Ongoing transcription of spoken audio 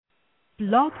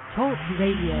Blog Talk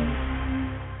Radio.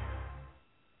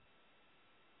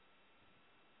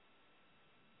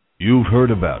 You've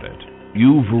heard about it.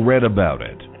 You've read about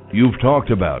it. You've talked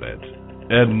about it.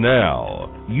 And now,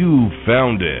 you've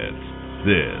found it.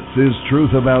 This is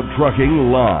Truth About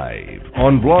Trucking Live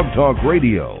on Blog Talk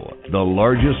Radio, the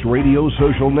largest radio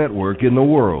social network in the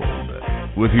world.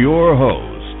 With your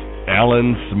host,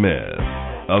 Alan Smith,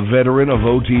 a veteran of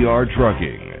OTR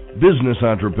trucking, business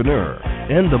entrepreneur,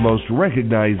 and the most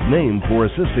recognized name for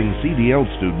assisting CDL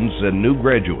students and new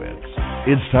graduates.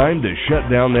 It's time to shut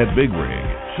down that big rig,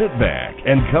 sit back,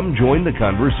 and come join the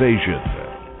conversation.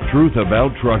 Truth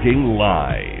About Trucking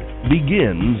Live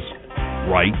begins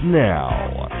right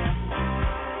now.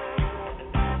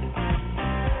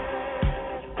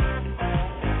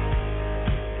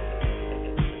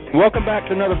 Welcome back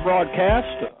to another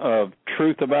broadcast of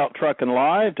Truth About Trucking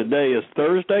Live. Today is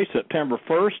Thursday, September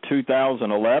 1st,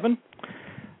 2011.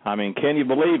 I mean, can you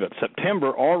believe it?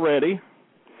 September already.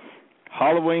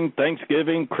 Halloween,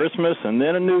 Thanksgiving, Christmas, and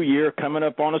then a new year coming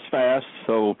up on us fast.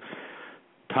 So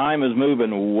time is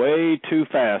moving way too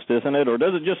fast, isn't it? Or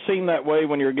does it just seem that way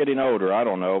when you're getting older? I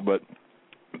don't know. But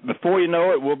before you know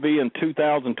it, we'll be in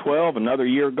 2012, another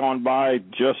year gone by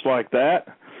just like that.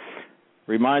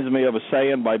 Reminds me of a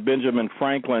saying by Benjamin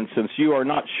Franklin, since you are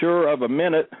not sure of a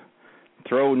minute,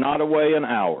 throw not away an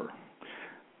hour.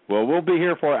 Well, we'll be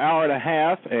here for an hour and a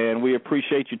half, and we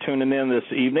appreciate you tuning in this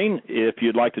evening. If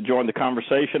you'd like to join the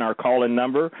conversation, our call-in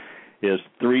number is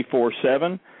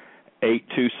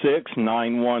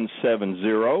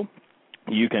 347-826-9170.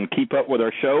 You can keep up with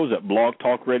our shows at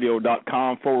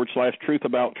blogtalkradio.com/Truth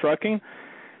About Trucking.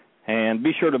 And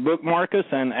be sure to bookmark us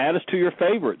and add us to your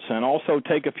favorites. And also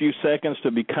take a few seconds to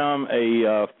become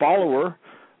a follower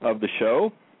of the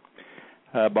show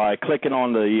by clicking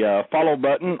on the follow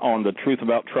button on the Truth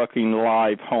About Trucking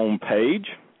Live homepage.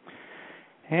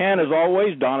 And as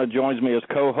always, Donna joins me as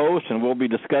co-host, and we'll be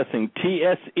discussing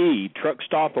TSE, Truck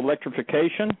Stop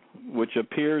Electrification, which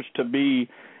appears to be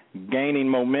gaining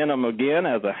momentum again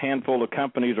as a handful of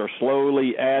companies are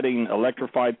slowly adding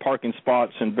electrified parking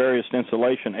spots in various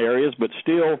installation areas, but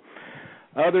still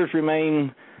others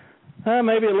remain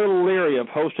maybe a little leery of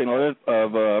hosting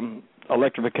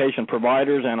electrification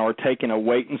providers and are taking a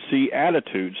wait-and-see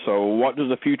attitude. So what does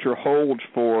the future hold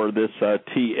for this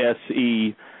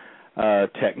TSE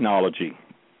technology?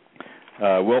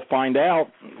 We'll find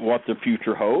out what the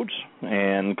future holds,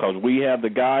 and because we have the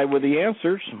guy with the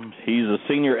answers. He's a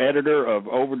senior editor of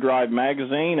Overdrive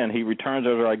magazine, and he returns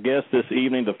as our guest this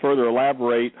evening to further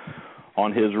elaborate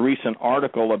on his recent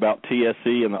article about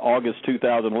TSE in the August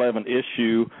 2011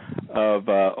 issue of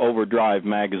Overdrive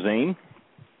magazine.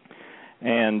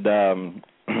 And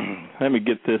let me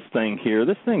get this thing here.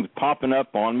 This thing's popping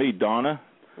up on me, Donna.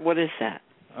 What is that?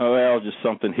 Oh, well, just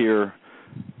something here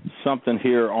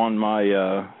on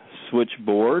my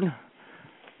switchboard.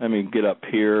 Let me get up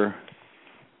here.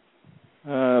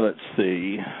 Let's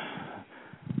see.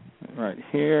 Right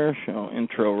here, show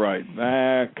intro right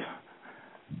back.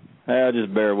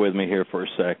 Just bear with me here for a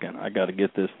second. I got to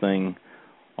get this thing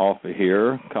off of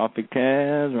here. Copy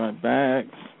CAS, right back.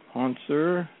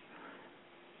 Sponsor.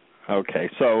 Okay,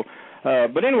 so,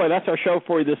 but anyway, that's our show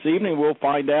for you this evening. We'll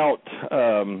find out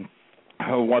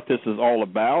what this is all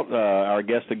about. Our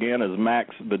guest again is Max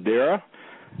Kvidera,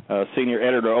 senior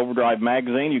editor of Overdrive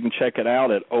magazine. You can check it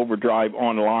out at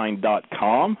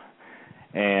overdriveonline.com,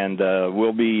 and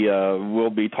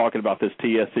we'll be talking about this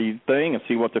TSE thing and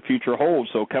see what the future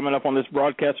holds. So coming up on this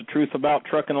broadcast of Truth About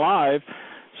Trucking Live,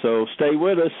 so stay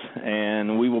with us,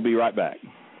 and we will be right back.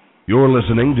 You're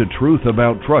listening to Truth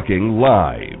About Trucking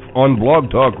Live on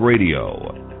Blog Talk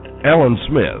Radio. Alan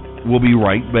Smith will be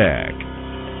right back.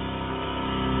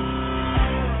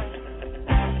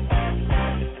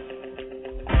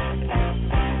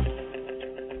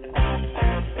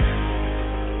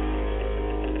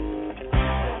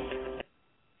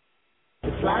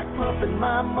 Like pumping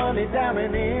my money down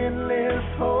an endless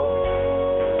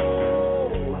hole.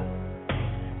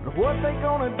 But what they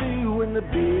gonna do when the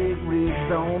big rigs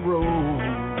don't roll?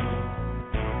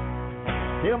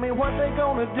 Tell me what they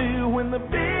gonna do when the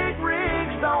big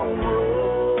rigs don't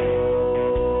roll.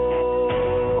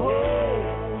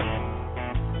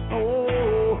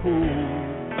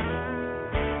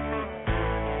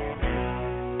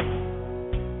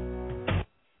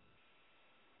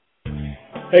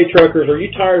 Hey truckers, are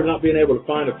you tired of not being able to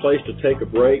find a place to take a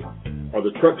break? Are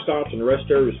the truck stops and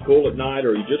rest areas full at night,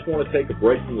 or you just want to take a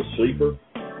break from the sleeper?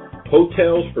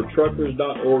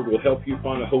 HotelsForTruckers.org will help you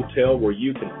find a hotel where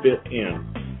you can fit in.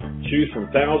 Choose from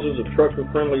thousands of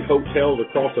trucker-friendly hotels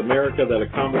across America that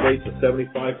accommodates a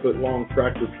 75-foot-long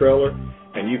tractor trailer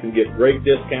and you can get great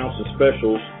discounts and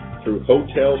specials through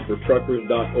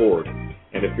hotelsfortruckers.org.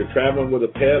 And if you're traveling with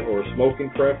a pet or a smoking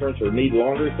preference or need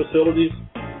laundry facilities,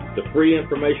 the free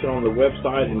information on the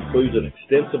website includes an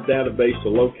extensive database to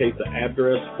locate the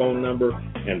address, phone number,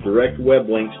 and direct web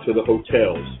links to the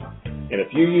hotels. And if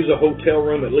you use a hotel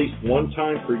room at least one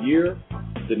time per year,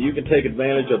 then you can take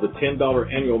advantage of the $10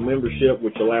 annual membership,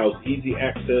 which allows easy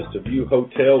access to view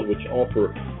hotels which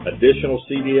offer additional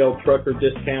CDL trucker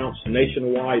discounts,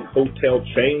 nationwide hotel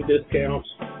chain discounts,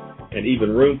 and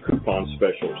even room coupon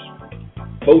specials.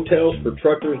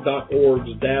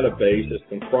 Hotelsfortruckers.org's database is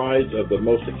comprised of the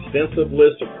most extensive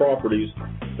list of properties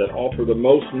that offer the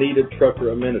most needed trucker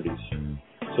amenities.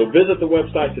 So visit the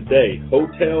website today,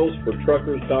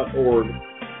 hotelsfortruckers.org,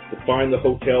 to find the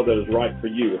hotel that is right for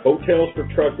you. Hotels for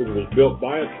Truckers was built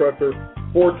by a trucker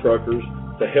for truckers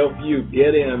to help you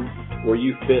get in where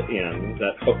you fit in.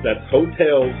 That's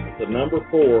hotels, the number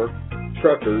 4,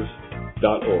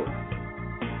 truckers.org.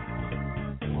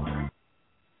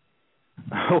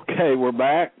 Okay, we're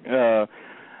back. I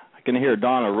can hear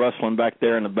Donna rustling back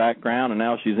there in the background, and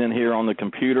now she's in here on the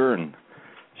computer, and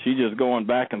she's just going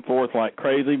back and forth like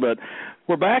crazy. But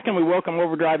we're back, and we welcome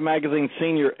Overdrive Magazine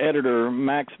Senior Editor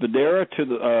Max Kvidera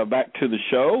back to the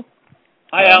show.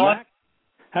 Hi, Alan. Max,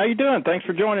 how you doing? Thanks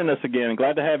for joining us again.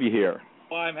 Glad to have you here.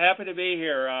 Well, I'm happy to be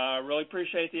here. Really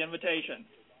appreciate the invitation.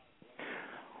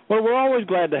 Well, we're always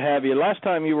glad to have you. Last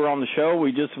time you were on the show,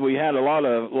 we had a lot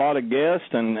of guests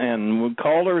and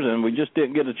callers, and we just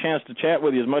didn't get a chance to chat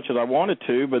with you as much as I wanted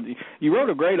to. But you wrote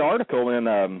a great article in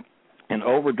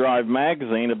Overdrive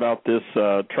Magazine about this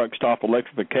truck stop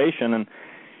electrification, and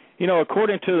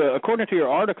according to your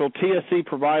article, TSC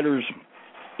providers,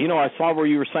 I saw where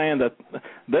you were saying that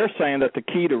they're saying that the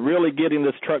key to really getting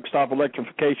this truck stop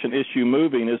electrification issue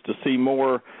moving is to see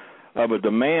more of a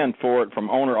demand for it from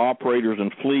owner-operators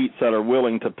and fleets that are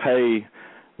willing to pay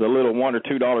the little $1 or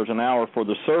 $2 an hour for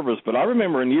the service. But I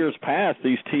remember in years past,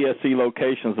 these TSC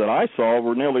locations that I saw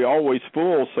were nearly always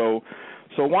full. So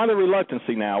why the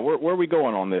reluctancy now? Where are we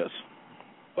going on this?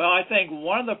 Well, I think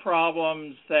one of the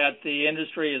problems that the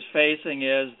industry is facing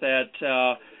is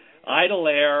that Idle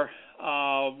Air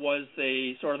was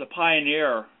the sort of the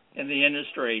pioneer in the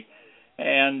industry,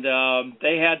 and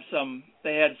they had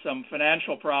some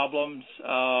financial problems,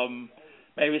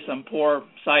 maybe some poor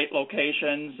site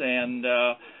locations, and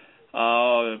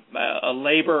a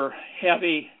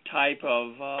labor-heavy type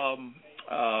of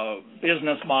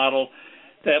business model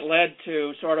that led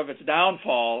to sort of its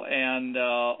downfall and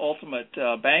ultimate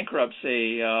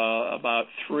bankruptcy about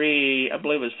 3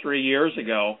 years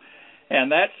ago.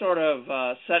 And that sort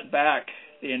of set back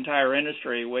the entire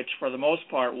industry, which for the most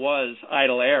part was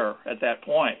Idle Air at that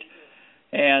point.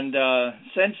 And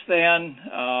since then,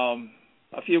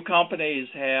 a few companies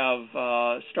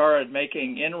have started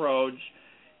making inroads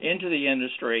into the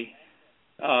industry,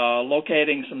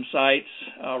 locating some sites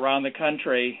around the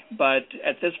country. But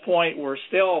at this point, we're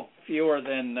still fewer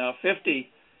than 50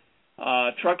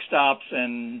 truck stops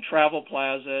and travel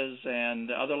plazas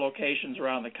and other locations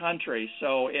around the country.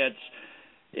 So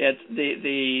it's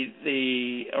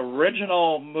the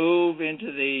original move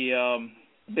into the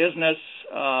business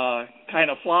kind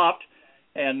of flopped,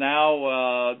 and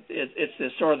now it's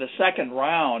this sort of the second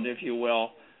round, if you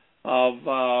will, of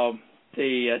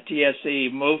the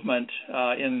TSC movement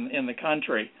in the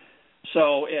country.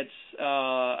 So it's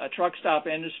a truck stop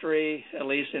industry, at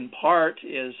least in part,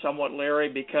 is somewhat leery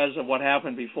because of what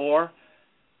happened before.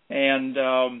 And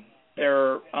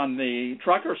there, on the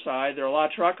trucker side, there are a lot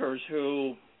of truckers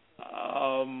who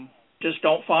just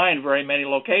don't find very many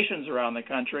locations around the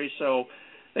country, so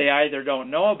they either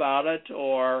don't know about it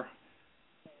or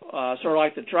sort of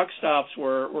like the truck stops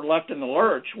were left in the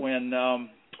lurch when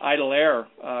Idle Air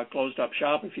closed up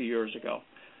shop a few years ago.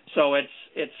 So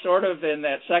it's sort of in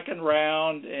that second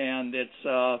round, and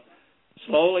it's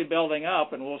slowly building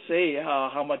up, and we'll see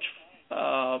how much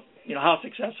how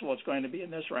successful it's going to be in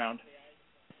this round.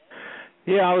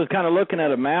 Yeah, I was kind of looking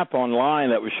at a map online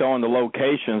that was showing the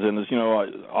locations, and it's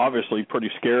obviously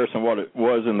pretty scarce in what it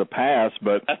was in the past.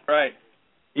 But that's right.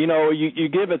 You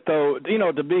give it though.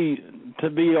 To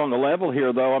be on the level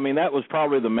here though. I mean, that was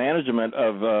probably the management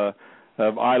of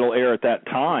Idle Air at that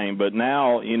time. But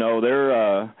now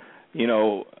they're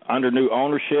under new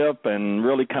ownership and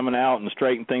really coming out and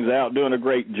straightening things out, doing a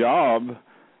great job.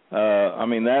 I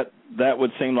mean that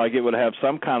would seem like it would have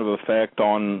some kind of effect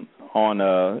on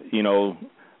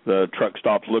the truck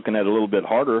stops looking at it a little bit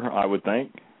harder, I would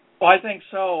think. Well, I think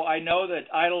so. I know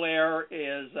that Idle Air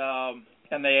is,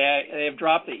 and they have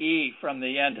dropped the E from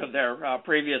the end of their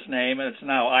previous name, and it's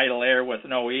now Idle Air with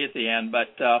no E at the end. But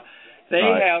They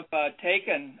have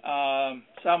taken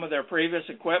some of their previous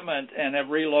equipment and have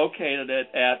relocated it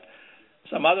at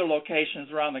some other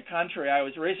locations around the country. I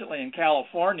was recently in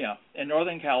California, in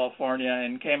Northern California,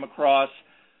 and came across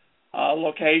a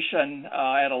location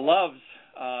at a Love's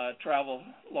travel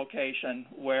location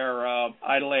where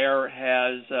Idle Air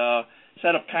has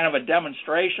set up kind of a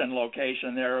demonstration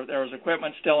location. There was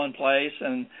equipment still in place,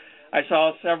 and I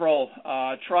saw several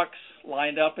trucks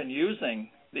lined up and using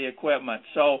the equipment.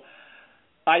 So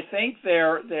I think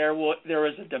there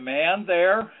is a demand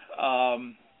there.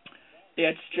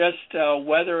 It's just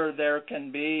whether there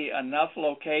can be enough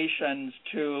locations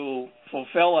to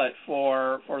fulfill it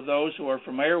for those who are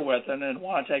familiar with it and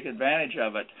want to take advantage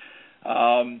of it.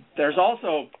 There's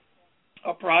also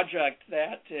a project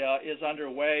that is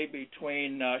underway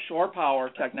between Shore Power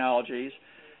Technologies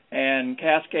and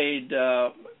Cascade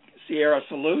Sierra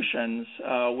Solutions,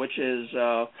 which is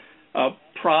a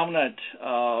prominent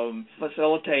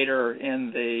facilitator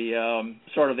in the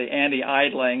sort of the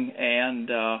anti-idling and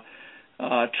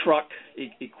truck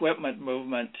equipment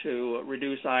movement to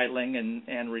reduce idling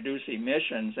and reduce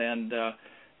emissions. And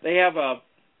they have a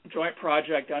joint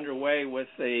project underway with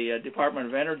the Department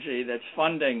of Energy that's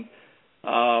funding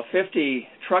 50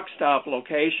 truck stop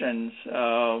locations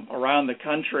around the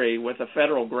country with a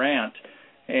federal grant.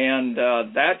 And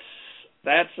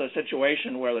that's a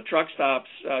situation where the truck stops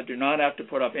do not have to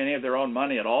put up any of their own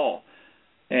money at all.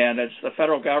 And it's the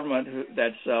federal government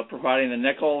that's providing the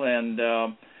nickel, and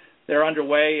they're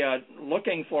underway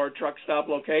looking for truck stop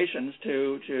locations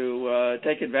to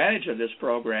take advantage of this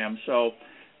program. So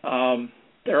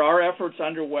there are efforts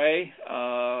underway.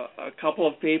 A couple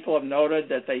of people have noted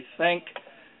that they think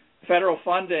federal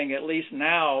funding, at least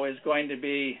now, is going to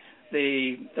be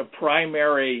the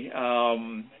primary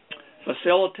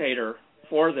facilitator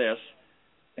for this.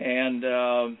 And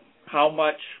how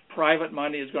much private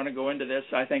money is going to go into this,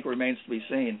 I think, remains to be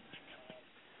seen.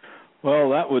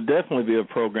 Well, that would definitely be a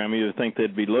program you would think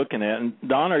they'd be looking at. And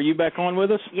Don, are you back on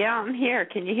with us? Yeah, I'm here.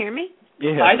 Can you hear me?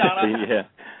 Yeah. Hi, Donna. Yeah.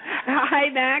 Hi,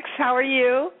 Max. How are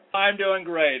you? I'm doing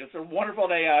great. It's a wonderful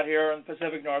day out here in the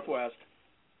Pacific Northwest.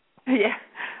 Yeah.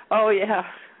 Oh, yeah.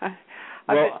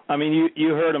 Well, I mean,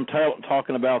 you heard him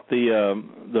talking about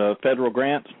the federal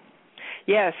grants?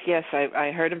 Yes,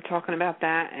 I heard him talking about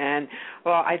that. And,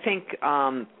 well, I think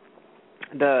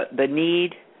the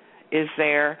need is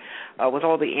there with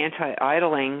all the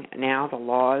anti-idling now, the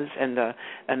laws and the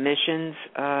emissions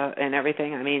and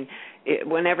everything. I mean,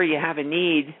 whenever you have a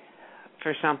need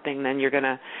for something, then you're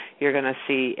gonna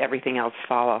see everything else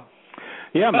follow.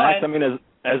 Yeah, Max. I mean,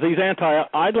 as these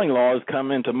anti-idling laws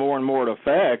come into more and more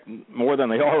effect, more than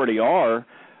they already are,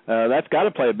 that's got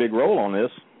to play a big role on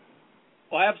this.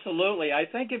 Well, absolutely. I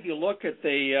think if you look at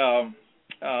the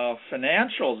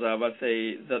financials of it,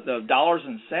 the dollars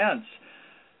and cents,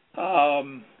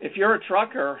 if you're a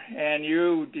trucker and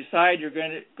you decide you're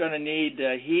going to need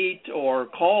heat or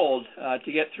cold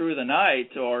to get through the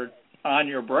night or on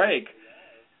your break,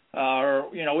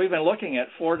 we've been looking at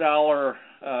 $4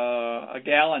 a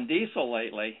gallon diesel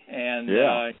lately,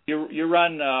 and you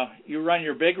run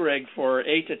your big rig for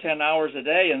 8 to 10 hours a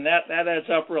day, and that adds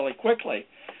up really quickly.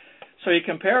 So you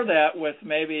compare that with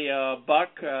maybe $1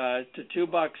 to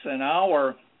 $2 an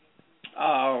hour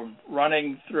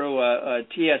running through a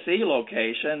TSE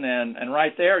location, and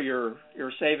right there you're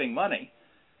saving money.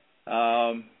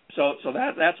 So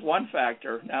that's one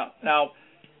factor. Now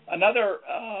another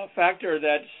factor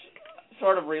that's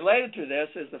sort of related to this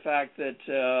is the fact that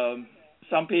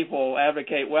some people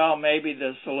advocate, well, maybe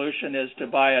the solution is to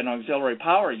buy an auxiliary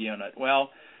power unit.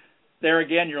 Well, there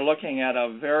again, you're looking at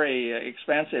a very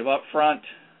expensive upfront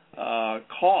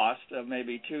cost of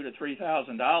maybe $2,000 to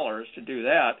 $3,000 to do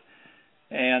that.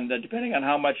 And depending on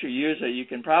how much you use it, you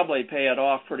can probably pay it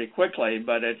off pretty quickly.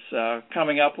 But it's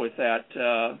coming up with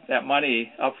that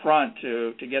money up front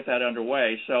to get that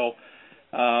underway. So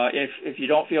if you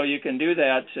don't feel you can do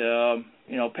that,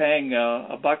 paying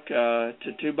 $1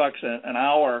 to $2 an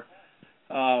hour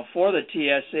for the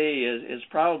TSE is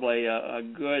probably a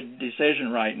good decision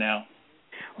right now.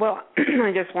 Well,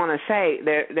 I just want to say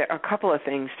there are a couple of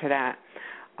things to that.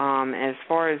 As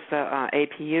far as the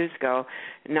APUs go,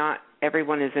 not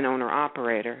everyone is an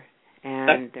owner-operator,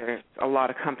 and there's a lot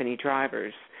of company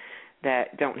drivers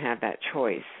that don't have that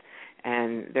choice.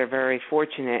 And they're very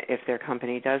fortunate if their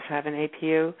company does have an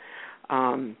APU.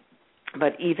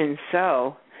 But even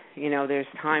so, there's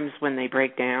times when they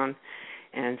break down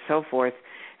and so forth.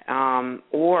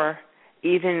 Or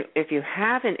even if you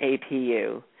have an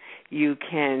APU, you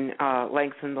can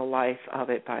lengthen the life of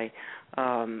it by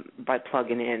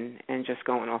plugging in and just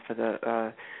going off of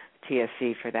the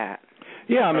TSC for that.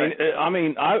 Yeah,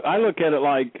 I look at it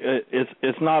like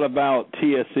it's not about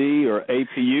TSE or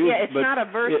APU. Yeah, it's not a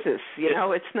versus.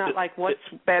 It's not like what's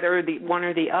better, the one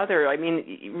or the other. I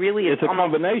mean, really, it's a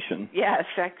combination. Yes,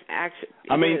 actually.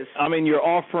 You're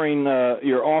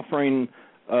offering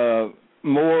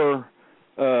more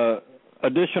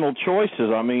additional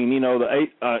choices. I mean,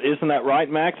 isn't that right,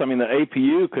 Max? I mean, the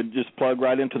APU could just plug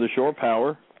right into the shore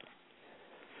power.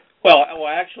 Well,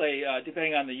 actually,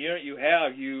 depending on the unit you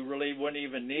have, you really wouldn't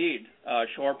even need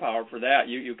shore power for that.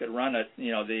 You could run it,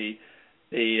 the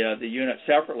unit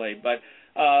separately. But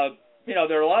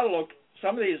there are a lot of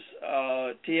some of these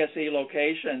TSE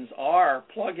locations are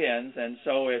plug-ins, and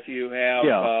so if you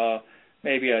have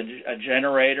maybe a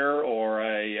generator or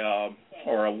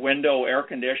a window air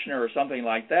conditioner or something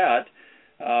like that,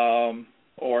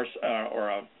 or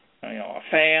a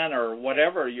fan or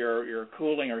whatever your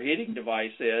cooling or heating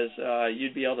device is,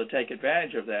 you'd be able to take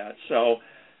advantage of that. So,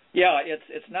 yeah,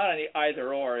 it's not any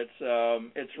either or.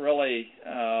 It's really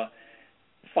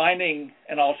finding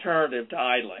an alternative to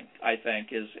idling, I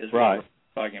think, is right. What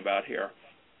we're talking about here.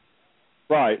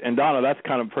 Right, and Donna, that's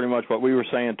kind of pretty much what we were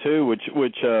saying too. Which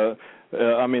the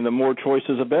more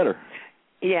choices, the better.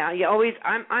 Yeah, you always.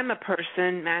 I'm a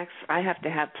person, Max. I have to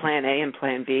have Plan A and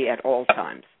Plan B at all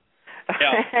times.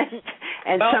 Yeah.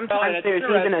 and sometimes there's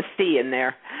even a C in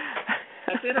there.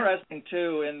 It's interesting,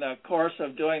 too, in the course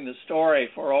of doing the story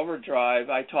for Overdrive,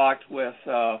 I talked with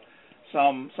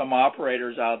some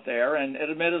operators out there, and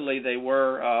admittedly they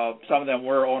were, some of them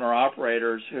were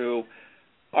owner-operators who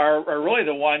are really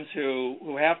the ones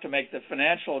who have to make the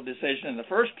financial decision in the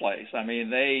first place. I mean,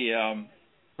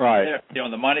 right.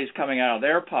 The money's coming out of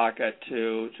their pocket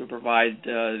to provide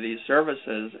these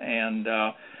services, and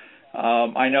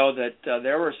I know that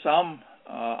there were some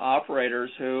operators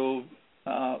who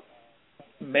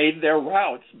made their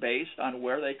routes based on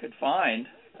where they could find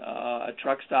a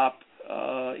truck stop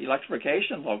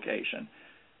electrification location,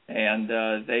 and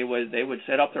they would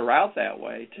set up the route that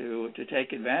way to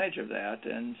take advantage of that.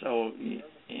 And so,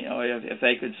 if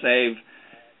they could save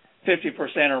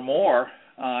 50% or more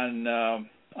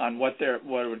on what it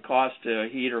would cost to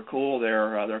heat or cool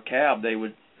their cab,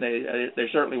 they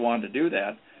certainly wanted to do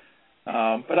that.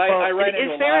 But I ran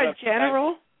into a lot of... Is there a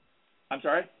general? I'm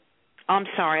sorry? I'm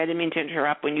sorry, I didn't mean to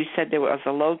interrupt. When you said there was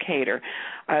a locator,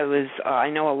 I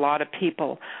know a lot of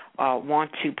people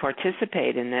want to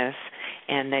participate in this,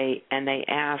 and they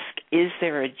ask, is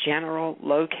there a general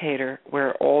locator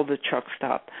where all the truck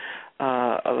stop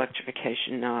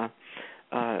electrification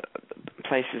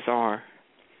places are?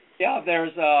 Yeah,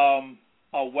 there's a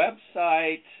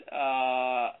website.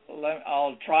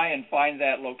 I'll try and find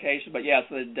that location. But yes,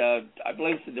 I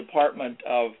believe it's the Department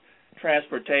of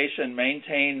Transportation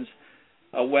maintains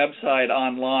a website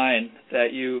online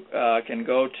that you can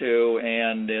go to,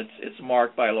 and it's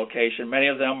marked by location. Many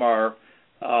of them are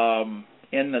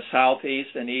in the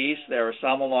southeast and east. There are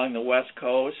some along the west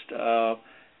coast.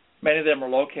 Many of them are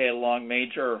located along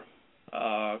major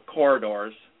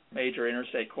corridors, major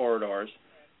interstate corridors.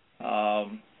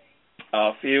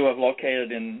 A few have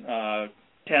located in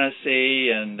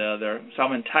Tennessee, and there are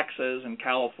some in Texas and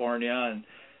California,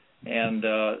 and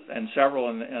several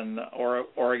in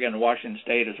Oregon and Washington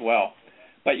State as well.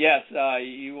 But yes,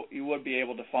 you would be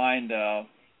able to find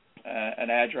an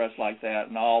address like that,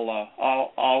 and I'll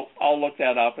look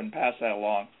that up and pass that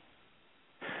along.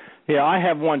 Yeah, I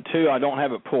have one too. I don't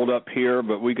have it pulled up here,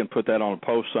 but we can put that on a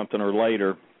post something or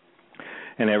later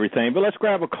and everything. But let's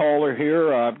grab a caller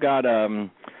here. I've got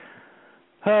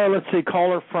let's see,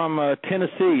 caller from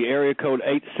Tennessee, area code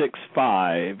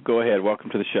 865. Go ahead. Welcome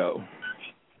to the show.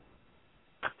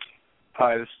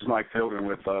 Hi, this is Mike Pilgrim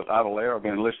with Idle Air. I've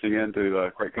been listening in to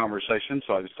a great conversation,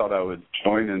 so I just thought I would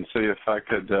join and see if I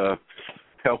could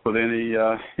help with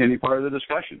any part of the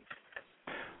discussion.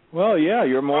 Well, yeah,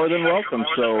 you're more than welcome.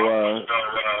 So,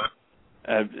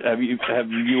 have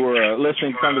you were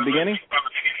listening from the beginning?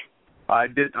 I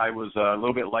did. I was a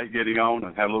little bit late getting on.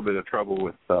 I had a little bit of trouble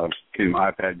with getting my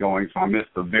iPad going, so I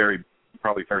missed the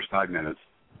probably first 5 minutes.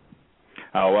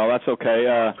 Oh, well, that's okay.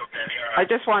 I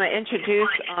just want to introduce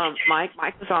Mike.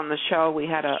 Mike was on the show. We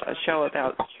had a show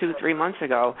about 2-3 months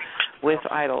ago with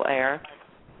Idle Air.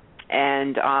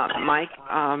 And, Mike,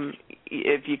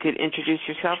 if you could introduce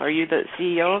yourself. Are you the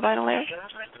CEO of Idle Air?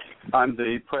 I'm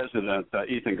the president.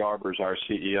 Ethan Garber's our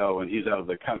CEO, and he's out of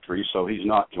the country, so he's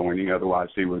not joining. Otherwise,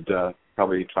 he would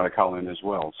probably try to call in as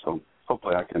well. So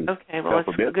hopefully I can help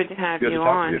a bit. It's good to have you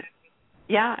on.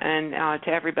 Yeah, and to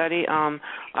everybody,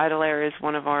 Idle Air is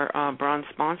one of our bronze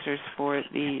sponsors for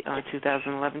the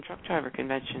 2011 Truck Driver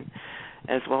Convention,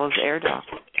 as well as AirDoc.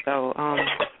 So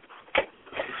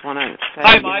just want to say,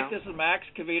 hi, Mike. This is Max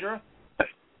Kvidera.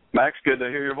 Max, good to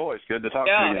hear your voice. Good to talk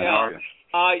to you again. How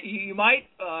are you? You might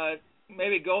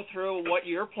maybe go through what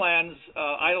your plans,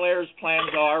 Idle Air's plans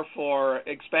are for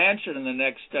expansion in the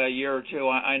next year or two.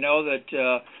 I know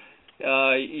that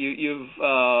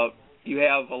you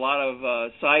have a lot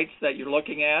of sites that you're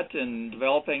looking at and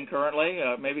developing currently.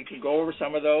 Maybe you could go over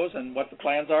some of those and what the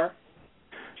plans are.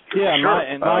 Yeah,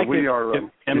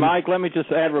 sure. Mike, let me just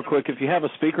add real quick. If you have a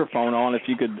speakerphone on, if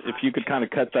you could kind of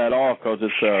cut that off because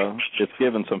it's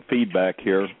giving some feedback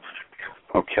here.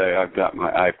 Okay, I've got my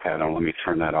iPad on. Let me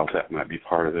turn that off. That might be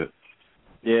part of it.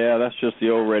 Yeah, that's just the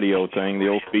old radio thing, the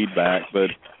old feedback.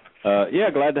 But yeah,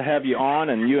 glad to have you on,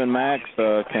 and you and Max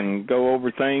can go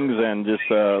over things and just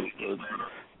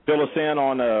fill us in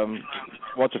on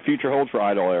what the future holds for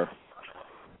Idle Air.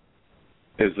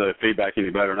 Is the feedback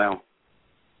any better now?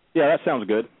 Yeah, that sounds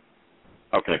good.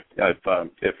 Okay.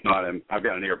 If not, I've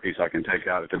got an earpiece I can take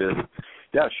out if it isn't.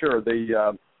 Yeah, sure.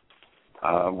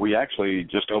 We actually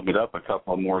just opened up a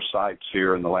couple more sites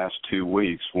here in the last 2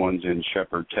 weeks. One's in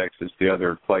Shepherd, Texas. The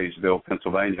other, Claysville,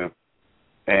 Pennsylvania.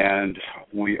 And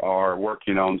we are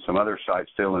working on some other sites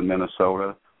still in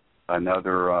Minnesota,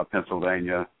 another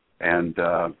Pennsylvania, and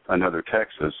another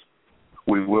Texas.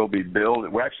 We're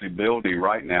actually building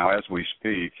right now as we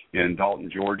speak in Dalton,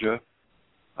 Georgia,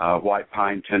 White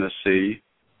Pine, Tennessee,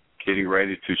 getting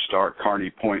ready to start Kearney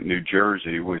Point, New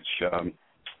Jersey, which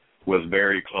was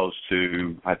very close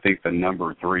to, I think, the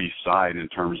number 3 site in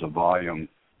terms of volume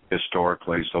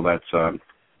historically. So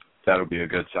that'll be a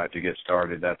good site to get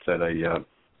started. That's at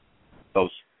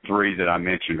those 3 that I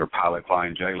mentioned are Pilot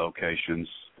Flying J locations.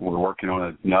 We're working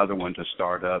on another one to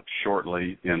start up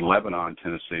shortly in Lebanon,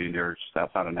 Tennessee,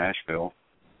 outside of Nashville.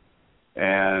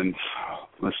 And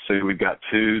let's see, we've got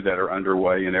 2 that are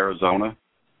underway in Arizona.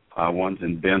 One's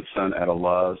in Benson at a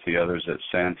Love's, the other's at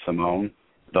San Simon.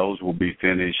 Those will be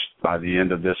finished by the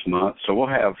end of this month. So we'll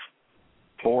have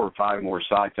 4 or 5 more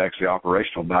sites actually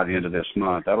operational by the end of this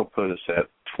month. That'll put us at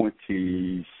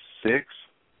 26,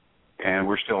 and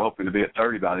we're still hoping to be at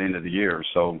 30 by the end of the year.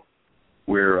 So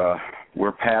we're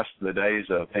past the days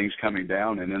of things coming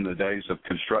down and in the days of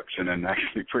construction, and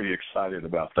actually pretty excited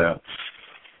about that.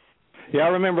 Yeah, I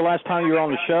remember last time you were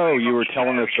on the show, you were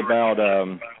telling us about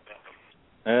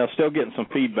still getting some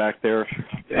feedback there.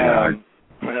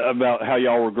 About how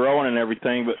y'all were growing and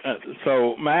everything. But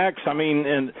so, Max, I mean,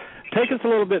 and take us a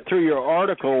little bit through your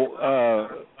article.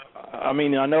 I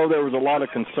mean, I know there was a lot of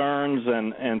concerns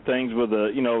and things with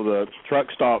the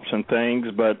truck stops and things,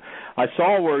 but I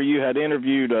saw where you had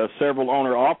interviewed several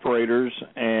owner-operators,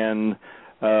 and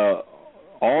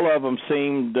all of them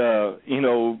seemed,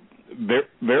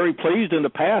 very pleased in the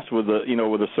past with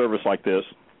a service like this.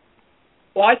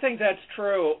 Well, I think that's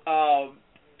true.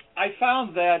 I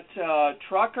found that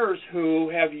truckers who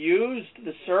have used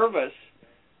the service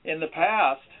in the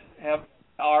past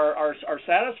are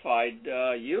satisfied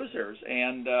users,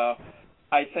 and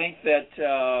I think that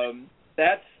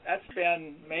that's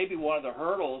been maybe one of the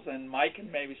hurdles, and Mike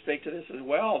can maybe speak to this as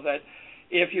well, that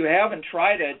if you haven't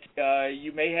tried it,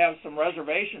 you may have some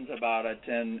reservations about it,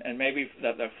 and maybe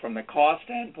from the cost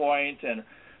standpoint,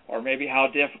 or maybe how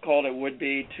difficult it would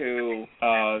be to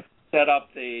set up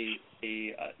the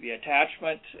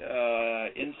attachment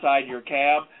inside your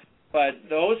cab. But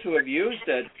those who have used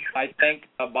it, I think,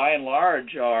 by and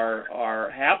large,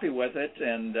 are happy with it,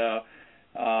 and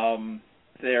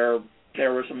there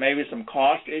were maybe some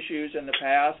cost issues in the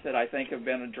past that I think have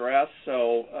been addressed.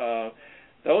 So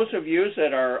those who've used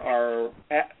it are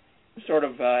sort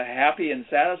of happy and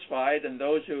satisfied, and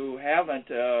those who haven't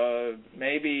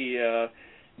maybe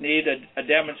need a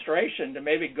demonstration to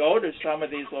maybe go to some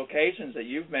of these locations that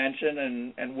you've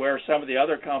mentioned and where some of the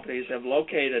other companies have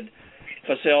located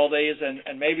facilities,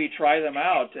 and maybe try them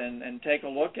out and take a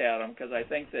look at them, because I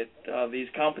think that these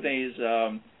companies,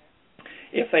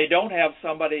 if they don't have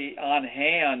somebody on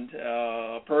hand,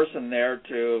 a person there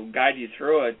to guide you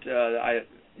through it,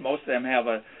 most of them have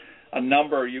a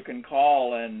number you can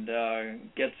call and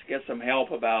get some help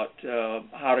about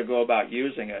how to go about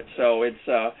using it. So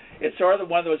it's sort of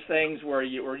one of those things where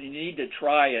you need to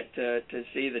try it to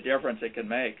see the difference it can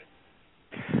make.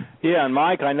 Yeah, and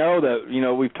Mike, I know that,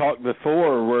 we've talked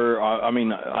before where,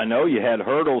 I know you had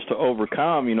hurdles to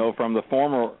overcome, from the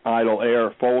former Idle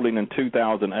Air folding in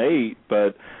 2008,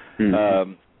 but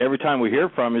every time we hear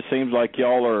from you, it seems like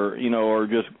y'all are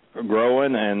just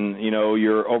growing and,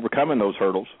 you're overcoming those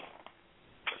hurdles.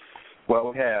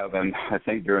 Well, we have, and I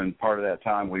think during part of that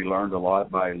time we learned a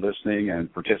lot by listening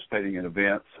and participating in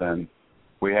events, and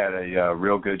we had a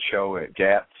real good show at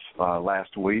GATS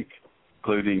last week,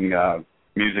 including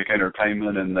music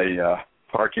entertainment in the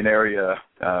parking area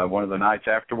one of the nights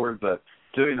afterward. But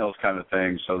doing those kind of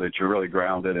things so that you're really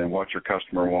grounded in what your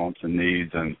customer wants and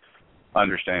needs and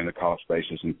understanding the cost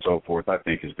basis and so forth, I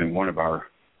think has been one of our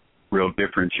real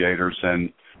differentiators.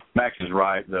 And Max is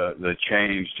right, the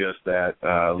change, just that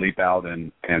leap out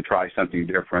and try something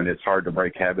different. It's hard to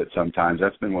break habits sometimes.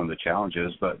 That's been one of the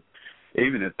challenges. But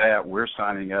even at that, we're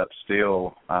signing up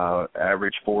still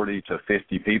average 40 to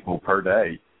 50 people per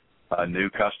day, new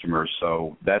customers.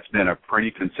 So that's been a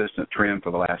pretty consistent trend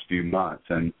for the last few months.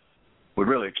 And we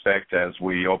really expect as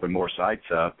we open more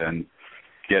sites up and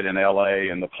get in L.A.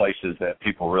 and the places that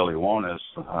people really want us,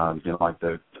 like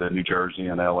the New Jersey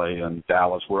and L.A. and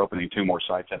Dallas. We're opening 2 more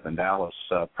sites up in Dallas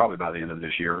probably by the end of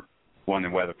this year, one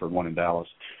in Weatherford, one in Dallas.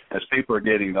 As people are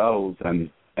getting those and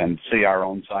see our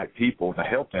on-site people to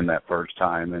help them that first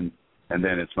time, and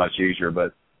then it's much easier.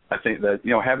 But I think that,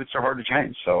 habits are hard to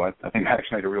change. So I think Max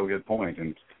made a real good point,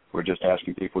 and we're just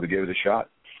asking people to give it a shot.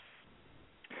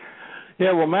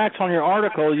 Yeah, well, Max, on your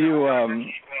article, you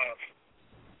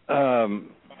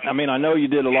I know you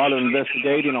did a lot of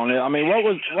investigating on it. I mean,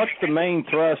 what's the main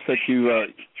thrust that you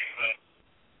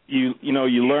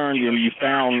learned and you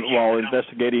found while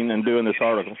investigating and doing this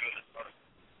article?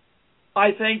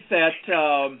 I think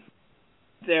that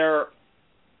there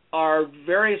are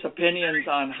various opinions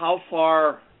on how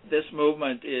far this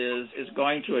movement is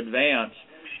going to advance.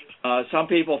 Some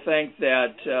people think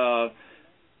that,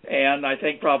 and I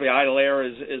think probably idle air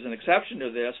is an exception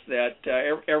to this,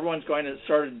 that everyone's going to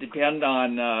sort of depend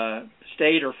on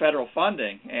state or federal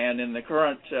funding. And in the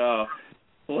current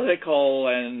political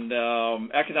and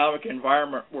economic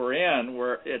environment we're in,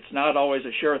 where it's not always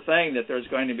a sure thing that there's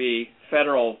going to be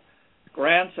federal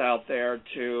grants out there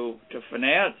to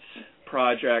finance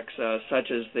projects such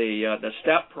as the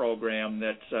STEP program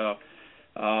that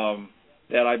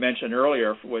I mentioned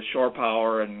earlier with Shore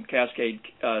Power and Cascade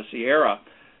Sierra.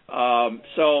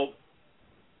 So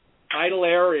idle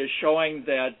air is showing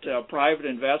that private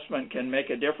investment can make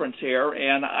a difference here,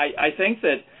 and I think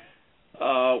that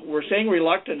we're seeing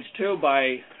reluctance too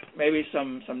by maybe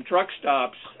some truck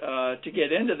stops to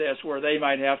get into this, where they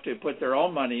might have to put their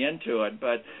own money into it.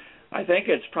 But I think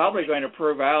it's probably going to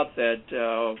prove out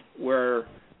that where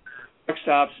truck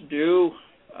stops do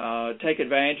take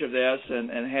advantage of this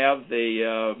and have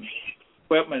the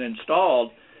equipment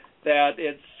installed, that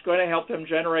it's going to help them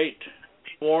generate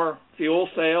more fuel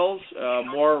sales,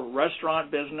 more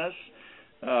restaurant business,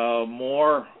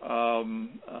 more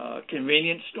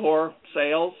convenience store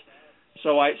sales.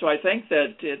 So I think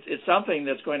that it's something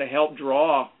that's going to help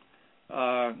draw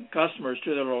customers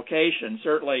to their location.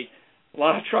 Certainly, a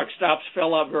lot of truck stops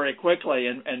fill up very quickly,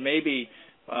 and maybe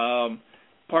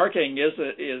parking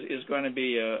is going to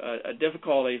be a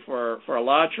difficulty for a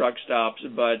lot of truck stops,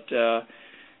 but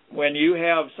when you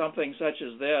have something such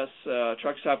as this,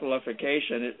 truck stop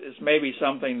electrification, it's maybe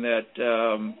something that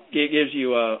gives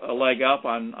you a leg up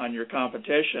on your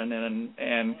competition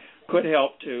and could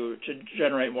help to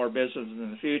generate more business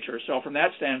in the future. So from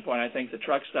that standpoint, I think the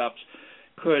truck stops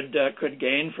could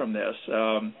gain from this.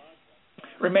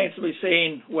 Remains to be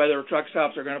seen whether truck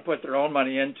stops are going to put their own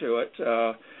money into it.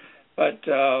 But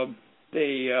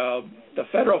the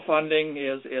federal funding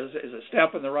is a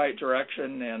step in the right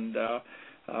direction, and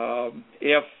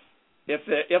if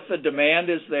the demand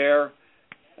is there,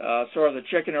 sort of the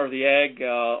chicken or the egg,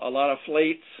 a lot of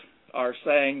fleets are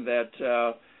saying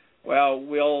that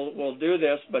we'll do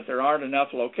this, but there aren't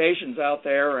enough locations out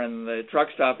there, and the truck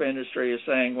stop industry is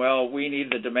saying, well, we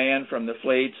need the demand from the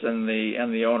fleets and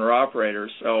the owner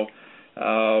operators. So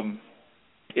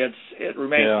it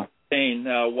remains to be seen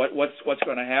what's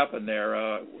going to happen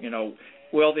there.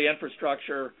 Will the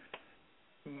infrastructure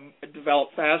develop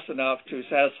fast enough to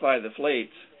satisfy the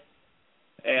fleets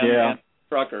and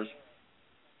truckers?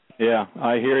 Yeah,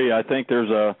 I hear you. I think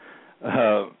there's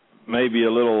maybe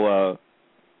a little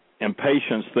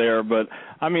impatience there, but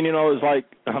I mean, it's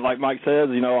like Mike says,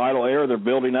 idle air, they're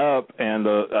building up, and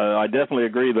I definitely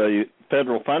agree the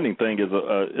federal funding thing is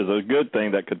a good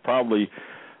thing that could probably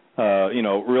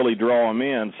really draw them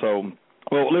in. So,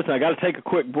 well, listen, I got to take a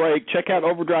quick break. Check out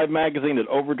Overdrive Magazine at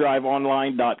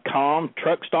overdriveonline.com.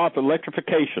 Truck stop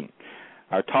electrification.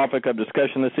 Our topic of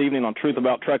discussion this evening on Truth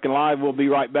About Trucking Live. We'll be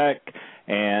right back.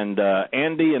 And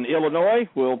Andy in Illinois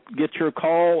will get your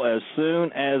call as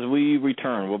soon as we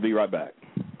return. We'll be right back.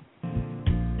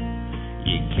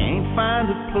 You can't find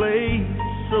a place,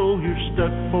 so you're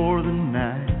stuck for the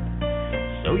night.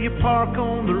 So you park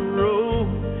on the road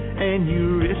and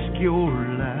you risk your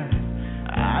life.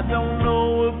 I don't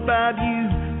know about you,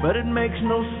 but it makes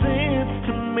no sense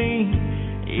to me.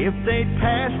 If they'd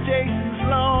pass Jason's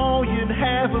law, you'd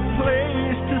have a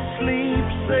place to sleep.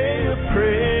 Say a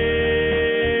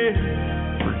prayer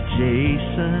for Jason.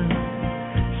 Jason.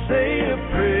 Say a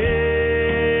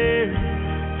prayer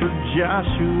for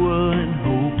Joshua and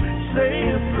Hope. Say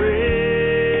a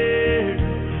prayer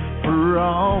for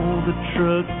all the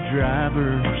truck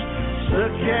drivers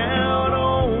stuck out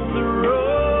on the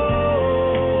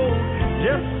road.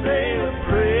 Just say a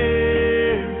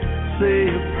prayer, say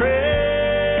a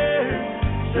prayer,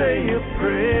 say a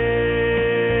prayer.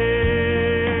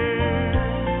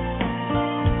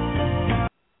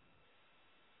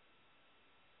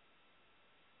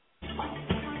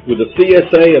 With the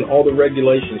CSA and all the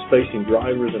regulations facing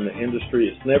drivers in the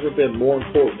industry, it's never been more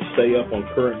important to stay up on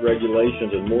current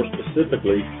regulations and more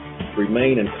specifically,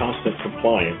 remain in constant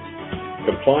compliance.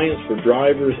 Compliance for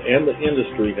drivers and the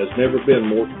industry has never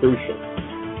been more crucial.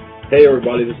 Hey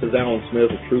everybody, this is Alan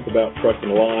Smith of Truth About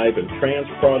Trucking Live, and Trans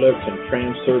Products and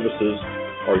Trans Services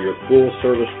are your full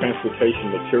service transportation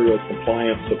material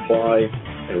compliance, supply,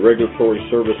 and regulatory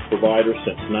service provider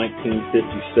since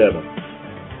 1957.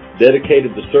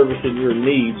 Dedicated to servicing your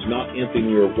needs, not emptying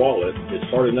your wallet. It's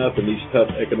hard enough in these tough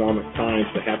economic times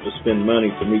to have to spend money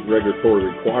to meet regulatory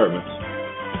requirements.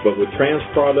 But with Trans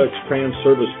Products, Trans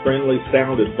Service friendly,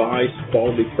 sound advice,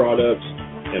 quality products,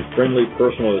 and friendly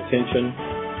personal attention,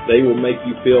 they will make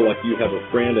you feel like you have a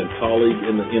friend and colleague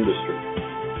in the industry.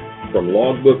 From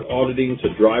logbook auditing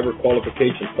to driver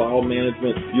qualification file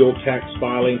management, fuel tax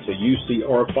filing to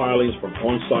UCR filings, from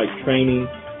on-site training,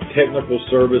 technical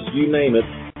service, you name it,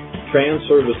 Trans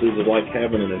Services is like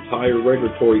having an entire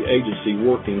regulatory agency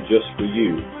working just for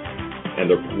you. And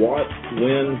the what,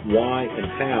 when, why, and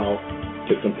how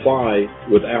to comply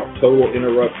without total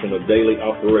interruption of daily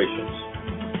operations.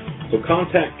 So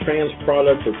contact Trans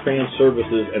Products or Trans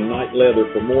Services and Night Leather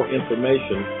for more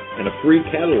information and a free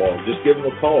catalog. Just give them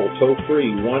a call, toll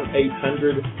free,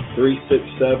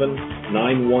 1-800-367-9100,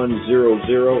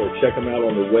 or check them out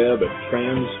on the web at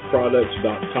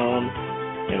transproducts.com.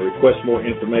 and request more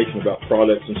information about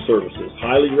products and services.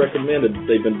 Highly recommended.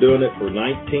 They've been doing it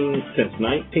since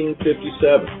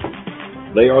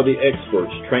 1957. They are the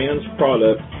experts,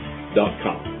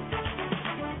 transproduct.com.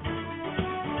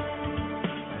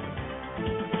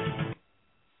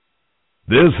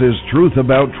 This is Truth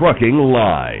About Trucking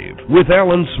Live with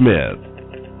Alan Smith.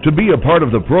 To be a part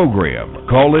of the program,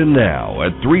 call in now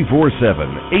at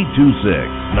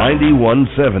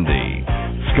 347-826-9170.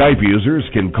 Skype users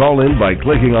can call in by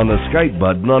clicking on the Skype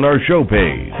button on our show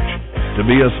page. To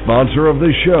be a sponsor of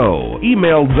the show,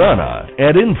 email Donna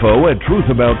at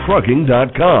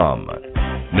info@truthabouttrucking.com.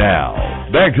 Now,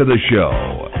 back to the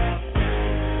show.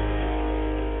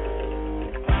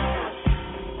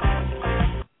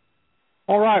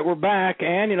 All right, we're back,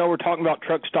 and, we're talking about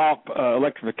truck stop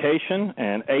electrification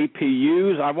and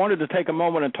APUs. I wanted to take a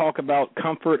moment and talk about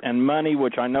comfort and money,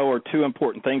 which I know are two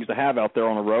important things to have out there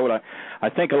on the road. I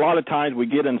think a lot of times we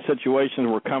get in situations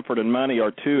where comfort and money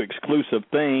are two exclusive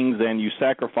things, and you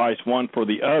sacrifice one for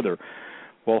the other.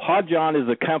 Well, Hodjon is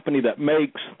a company that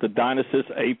makes the Dynasis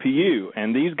APU,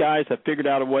 and these guys have figured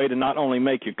out a way to not only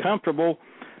make you comfortable,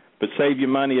 but save you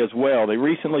money as well. They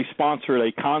recently sponsored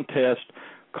a contest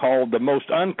called The Most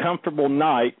Uncomfortable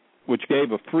Night, which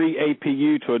gave a free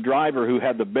APU to a driver who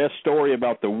had the best story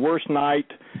about the worst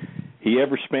night he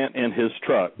ever spent in his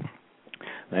truck.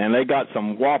 And they got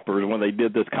some whoppers when they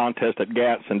did this contest at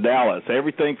GATS in Dallas.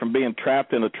 Everything from being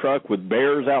trapped in a truck with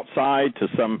bears outside to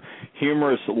some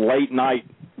humorous late-night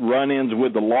run-ins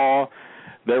with the law.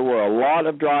 There were a lot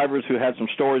of drivers who had some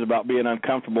stories about being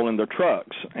uncomfortable in their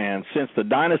trucks. And since the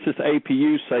Dynasis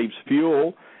APU saves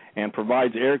fuel and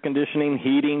provides air conditioning,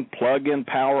 heating, plug-in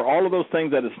power, all of those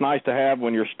things that it's nice to have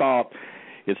when you're stopped,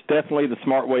 it's definitely the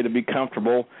smart way to be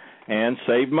comfortable and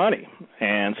save money.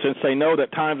 And since they know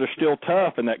that times are still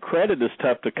tough and that credit is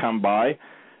tough to come by,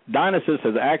 Dynasis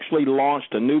has actually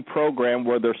launched a new program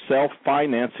where they're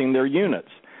self-financing their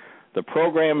units. The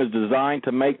program is designed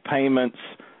to make payments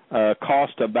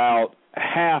cost about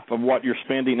half of what you're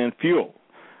spending in fuel,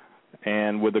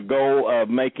 and with the goal of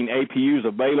making APUs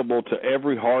available to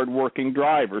every hard-working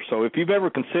driver. So if you've ever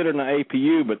considered an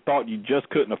APU but thought you just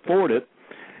couldn't afford it,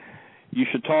 you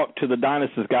should talk to the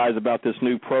Dynasis guys about this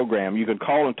new program. You can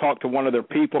call and talk to one of their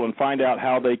people and find out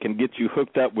how they can get you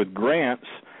hooked up with grants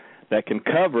that can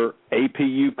cover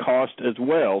APU cost as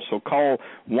well. So call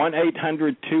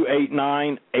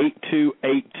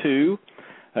 1-800-289-8282.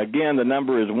 Again, the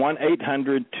number is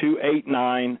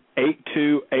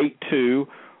 1-800-289-8282.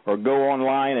 Or go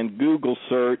online and Google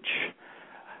search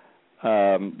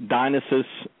Dynasis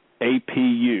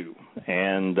APU.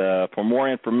 And for more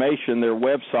information, their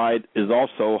website is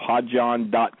also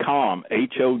hodjon.com,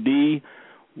 HODYON.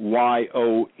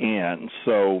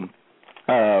 So,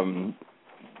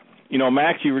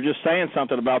 Max, you were just saying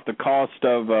something about the cost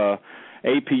of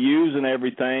APUs and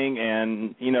everything,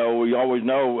 and, we always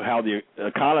know how the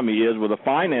economy is with the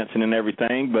financing and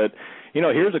everything, but,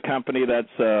 here's a company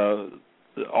that's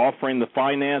offering the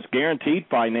guaranteed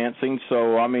financing,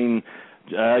 so,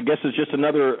 I guess it's just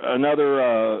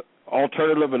another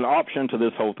alternative and option to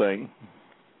this whole thing.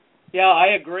 Yeah, I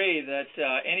agree that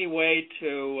any way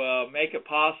to make it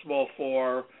possible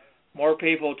for more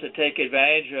people to take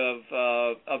advantage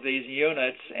of these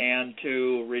units and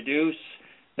to reduce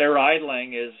their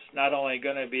idling is not only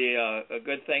going to be a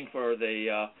good thing for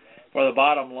the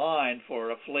bottom line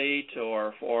for a fleet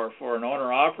or for an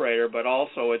owner-operator, but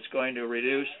also it's going to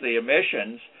reduce the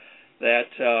emissions that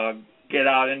get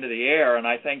out into the air, and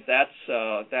I think that's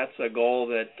a goal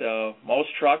that most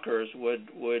truckers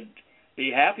would be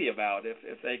happy about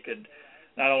if they could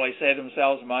not only save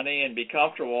themselves money and be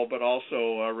comfortable, but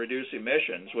also reduce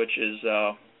emissions, which is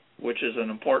an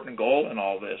important goal in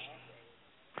all this.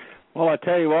 Well, I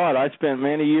tell you what, I spent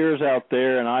many years out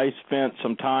there, and I spent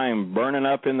some time burning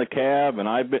up in the cab, and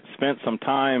I spent some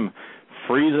time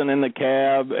freezing in the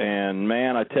cab, and,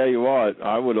 man, I tell you what,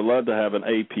 I would have loved to have an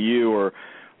APU or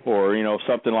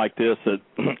something like this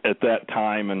at that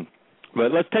time.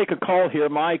 But let's take a call here,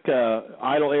 Mike.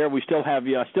 Idle Air, I still have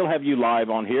you live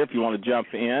on here if you want to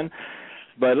jump in.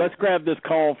 But let's grab this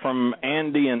call from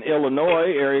Andy in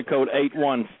Illinois, area code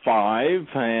 815.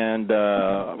 And,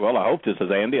 I hope this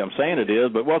is Andy. I'm saying it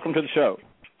is, but welcome to the show.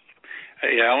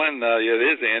 Hey, Alan. It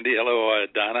is Andy. Hello,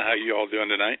 Donna. How you all doing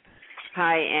tonight?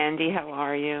 Hi, Andy. How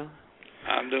are you?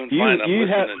 I'm doing fine. I'm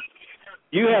listening.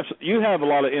 You have a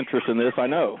lot of interest in this, I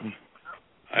know.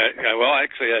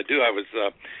 Actually, I do. I was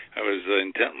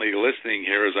intently listening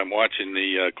here as I'm watching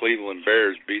the Cleveland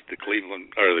Bears beat the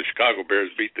Chicago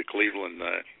Bears beat the Cleveland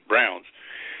Browns.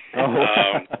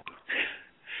 Oh.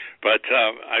 But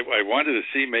I wanted to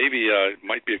see maybe it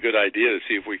might be a good idea to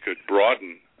see if we could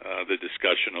broaden the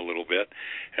discussion a little bit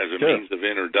as a means of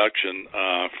introduction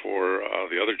for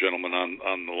the other gentleman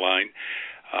on the line.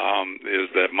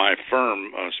 Is that my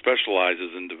firm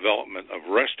specializes in development of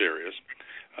rest areas,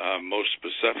 most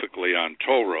specifically on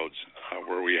toll roads,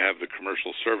 where we have the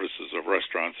commercial services of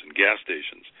restaurants and gas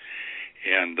stations.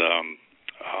 And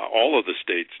all of the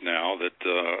states now that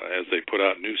as they put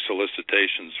out new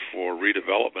solicitations for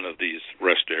redevelopment of these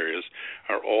rest areas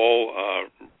are all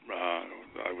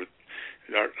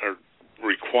are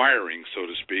requiring, so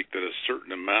to speak, that a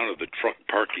certain amount of the truck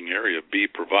parking area be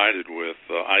provided with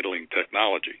idling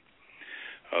technology.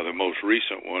 The most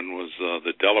recent one was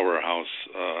the Delaware House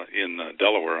in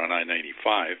Delaware on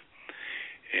I-95,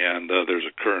 and there's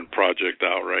a current project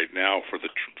out right now for the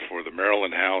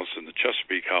Maryland House and the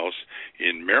Chesapeake House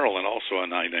in Maryland, also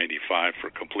on I-95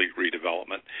 for complete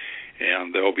redevelopment,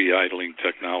 and there'll be idling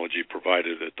technology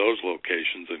provided at those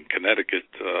locations. In Connecticut,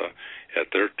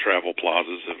 at their travel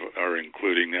plazas are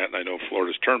including that, and I know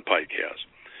Florida's Turnpike has.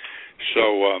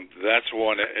 So that's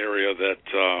one area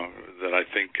that I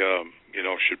think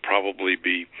should probably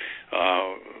be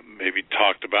maybe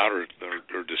talked about or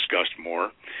discussed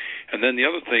more. And then the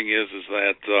other thing is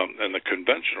that in the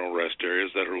conventional rest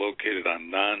areas that are located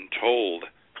on non-tolled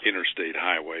interstate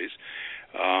highways,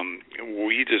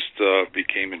 we just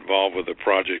became involved with a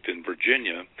project in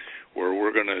Virginia where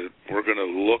we're going to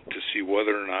look to see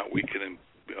whether or not we can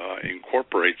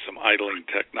incorporate some idling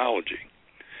technology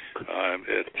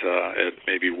at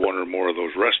maybe one or more of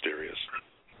those rest areas.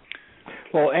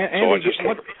 Well, Andy,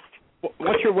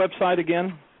 what's your website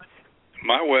again?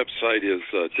 My website is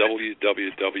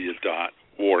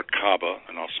www.warcaba,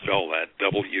 and I'll spell that,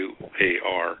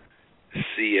 WARCABA.com,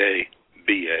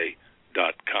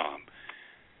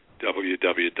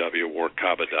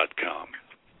 www.warcaba.com.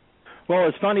 Well,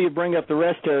 it's funny you bring up the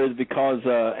rest areas because,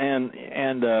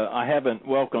 I haven't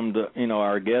welcomed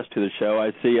our guest to the show.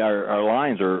 I see our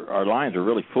lines are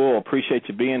really full. Appreciate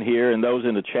you being here and those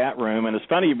in the chat room. And it's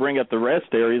funny you bring up the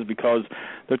rest areas because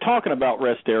they're talking about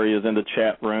rest areas in the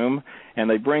chat room, and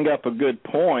they bring up a good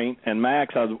point. And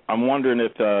Max, I'm wondering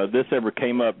if this ever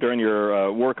came up during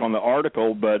your work on the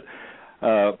article, but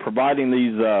providing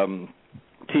these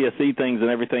TSE things and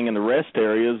everything in the rest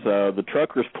areas, the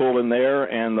truckers pull in there,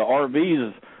 and the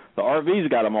RVs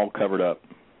got them all covered up.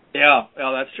 Yeah,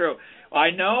 well, that's true. I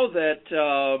know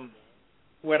that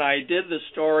when I did the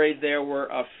story, there were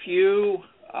a few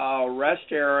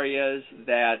rest areas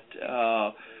that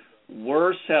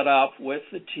were set up with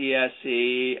the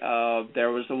TSE.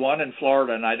 There was the one in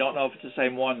Florida, and I don't know if it's the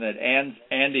same one that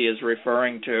Andy is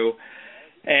referring to.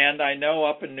 And I know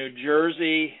up in New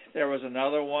Jersey there was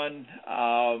another one,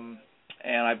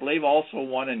 and I believe also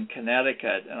one in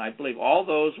Connecticut. And I believe all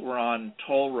those were on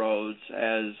toll roads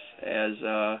as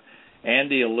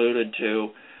Andy alluded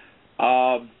to.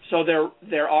 So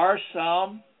there are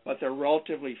some, but they're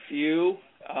relatively few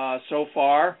so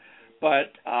far.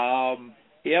 But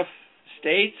if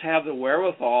states have the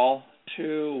wherewithal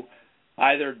to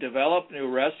either develop new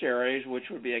rest areas, which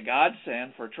would be a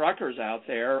godsend for truckers out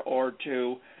there, or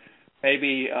to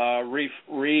maybe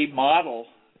remodel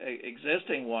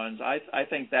existing ones, I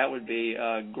think that would be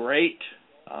a great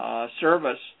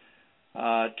service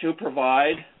to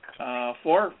provide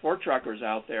for truckers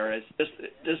out there. It's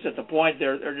just at the point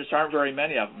there just aren't very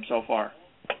many of them so far.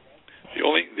 The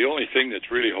only thing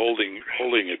that's really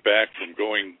holding it back from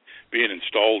being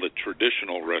installed at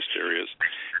traditional rest areas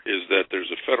is that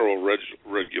there's a federal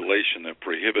regulation that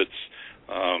prohibits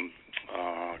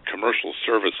commercial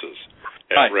services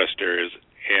at rest areas,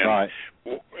 and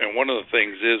one of the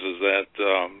things is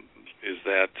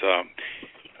that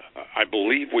I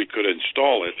believe we could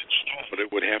install it, but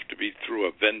it would have to be through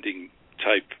a vending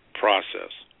type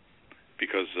process,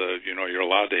 because you're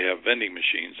allowed to have vending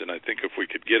machines, and I think if we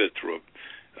could get it through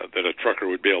that a trucker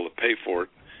would be able to pay for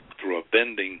it through a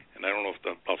vending, and I don't know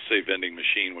if I'll say vending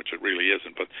machine, which it really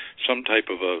isn't, but some type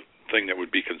of a thing that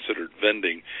would be considered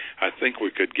vending, I think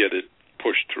we could get it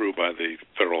pushed through by the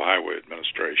Federal Highway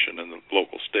Administration and the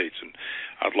local states, and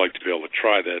I'd like to be able to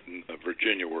try that in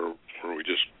Virginia, where we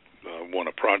just won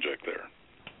a project there.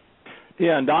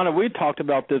 Yeah, and Donna, we talked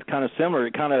about this kind of similar,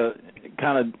 kind of,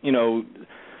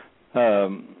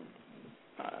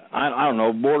 I don't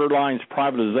know, borderlines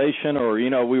privatization, or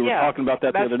we were talking about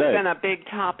that the other day. That's been a big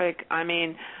topic. I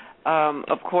mean,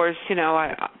 of course,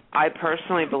 I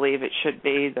personally believe it should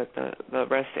be that the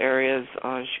rest areas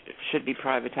should be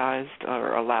privatized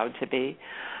or allowed to be.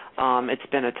 It's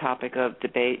been a topic of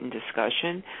debate and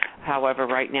discussion. However,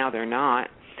 right now they're not.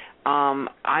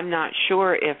 I'm not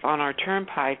sure if on our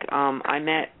turnpike, I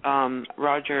met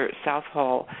Roger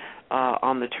Southall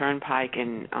on the turnpike,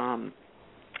 and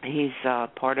he's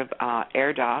part of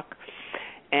AirDoc,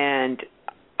 and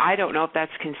I don't know if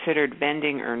that's considered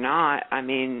vending or not. I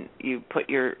mean, you put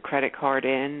your credit card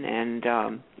in, and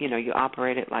you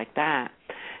operate it like that.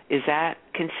 Is that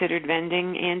considered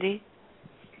vending, Andy?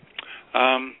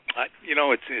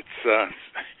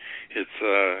 It's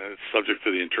subject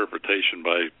to the interpretation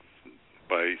by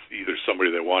either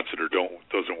somebody that wants it or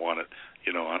doesn't want it.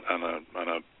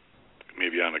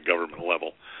 Maybe on a government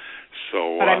level.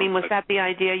 So, but I mean, was that the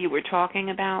idea you were talking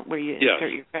about, where you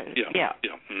insert your credit? Yeah.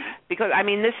 Mm-hmm. Because I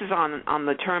mean, this is on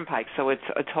the turnpike, so it's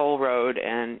a toll road,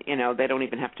 and they don't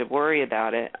even have to worry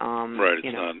about it. Right.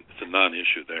 It's a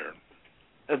non-issue there.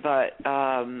 But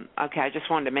okay, I just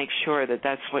wanted to make sure that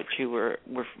that's what you were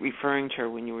referring to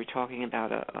when you were talking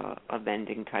about a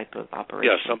vending type of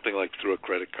operation. Yeah, something like through a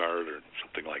credit card or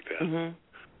something like that. Mm-hmm.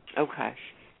 Okay.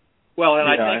 Well, and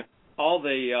I think all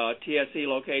the TSE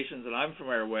locations that I'm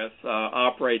familiar with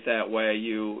operate that way.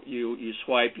 You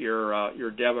swipe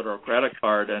your debit or credit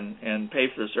card and pay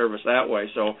for the service that way.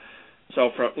 So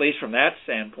at least from that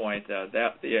standpoint,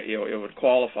 it would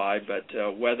qualify. But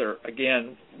whether,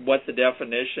 again, what the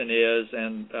definition is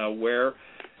and whether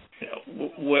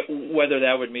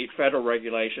that would meet federal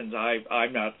regulations, I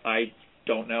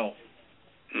don't know.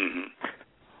 Mm-hmm.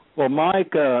 Well,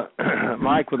 Mike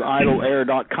with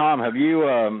idleair.com, have you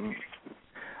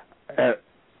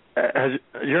has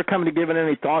your company given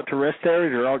any thought to rest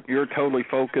areas, or you're totally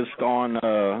focused on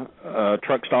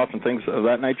truck stops and things of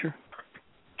that nature?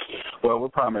 Well, we're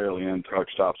primarily in truck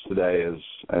stops today.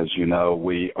 As you know,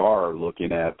 we are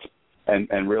looking at,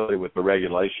 and really with the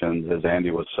regulations, as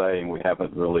Andy was saying, we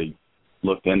haven't really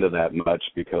looked into that much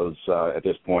because at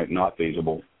this point, not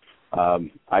feasible.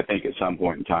 I think at some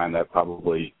point in time that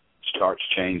probably starts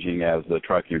changing as the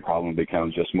trucking problem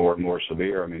becomes just more and more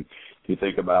severe. I mean, if you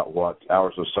think about what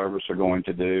hours of service are going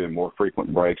to do and more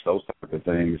frequent breaks, those type of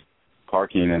things,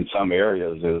 parking in some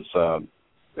areas is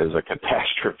a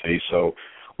catastrophe. So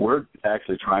we're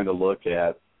actually trying to look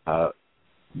at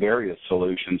various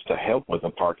solutions to help with the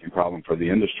parking problem for the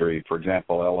industry. For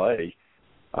example, L.A.,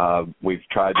 we've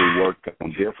tried to work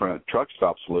on different truck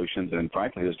stop solutions and,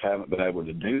 frankly, just haven't been able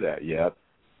to do that yet,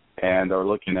 and are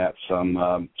looking at some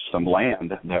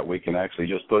land that we can actually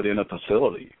just put in a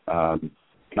facility,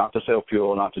 not to sell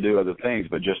fuel, not to do other things,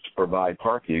 but just to provide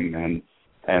parking and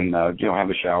have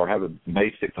a shower, have a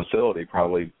basic facility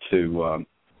probably to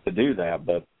do that.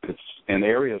 But it's in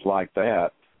areas like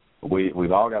that,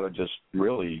 we've all got to just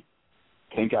really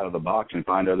think out of the box and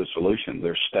find other solutions.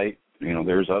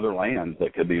 There's other lands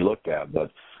that could be looked at,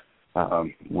 but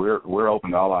we're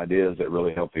open to all ideas that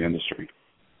really help the industry.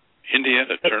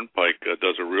 Indiana Turnpike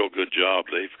does a real good job.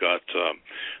 They've got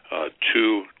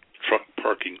 2 truck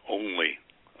parking only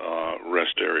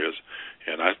rest areas,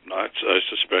 and I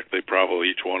suspect they probably,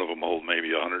 each one of them hold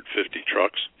maybe 150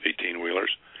 trucks,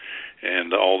 18-wheelers,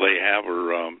 and all they have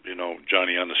are,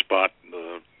 Johnny on the spot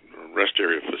rest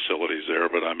area facilities there.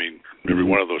 But I mean, every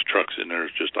one of those trucks in there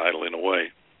is just idling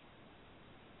away.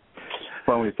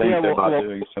 Well, we think about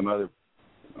doing some other.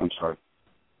 I'm sorry.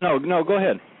 No, go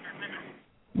ahead.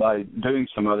 By doing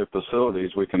some other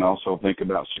facilities, we can also think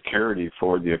about security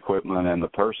for the equipment and the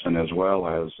person, as well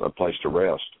as a place to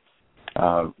rest.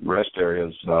 Rest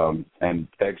areas and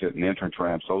exit and entrance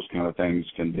ramps, those kind of things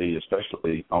can be,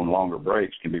 especially on longer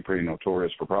breaks, can be pretty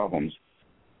notorious for problems.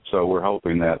 So we're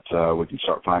hoping that we can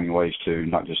start finding ways to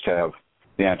not just have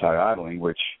the anti-idling,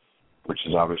 which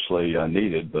is obviously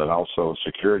needed, but also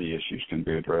security issues can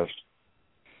be addressed.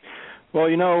 Well,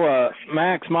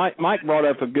 Max, Mike brought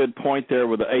up a good point there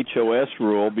with the HOS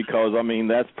rule, because, I mean,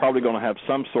 that's probably going to have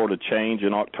some sort of change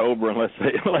in October unless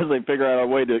they figure out a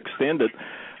way to extend it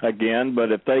again.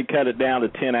 But if they cut it down to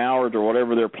 10 hours or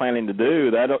whatever they're planning to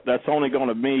do, that's only going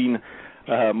to mean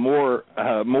more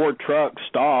trucks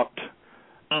stopped,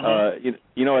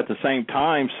 at the same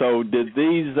time. So did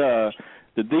these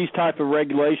type of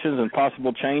regulations and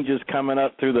possible changes coming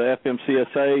up through the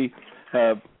FMCSA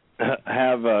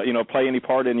have play any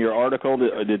part in your article?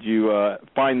 Did you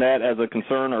find that as a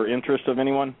concern or interest of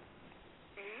anyone?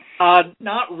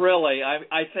 Not really.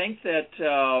 I think that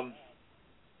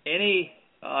any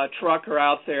trucker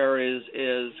out there is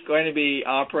going to be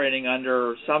operating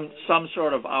under some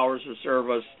sort of hours of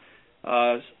service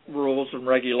rules and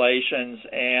regulations,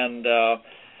 and I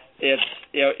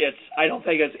don't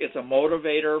think it's a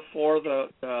motivator for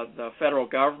the federal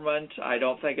government. I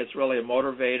don't think it's really a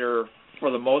motivator for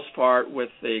the most part with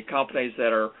the companies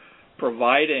that are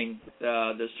providing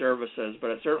the services,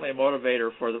 but it's certainly a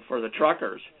motivator for the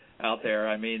truckers out there.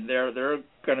 I mean, they're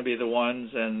going to be the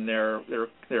ones, and their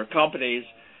companies,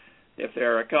 if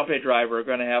they're a company driver, are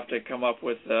going to have to come up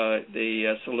with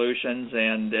the solutions,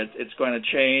 and it's going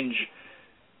to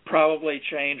probably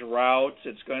change routes.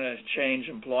 It's going to change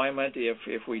employment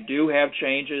if we do have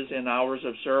changes in hours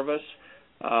of service.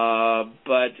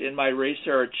 But in my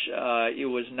research, it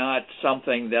was not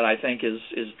something that I think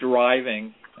is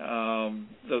driving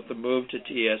the move to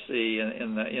TSE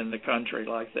in the country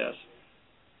like this.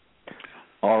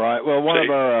 All right. Well,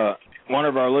 one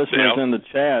of our listeners in the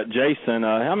chat, Jason,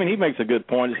 he makes a good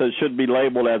point. He says it should be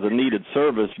labeled as a needed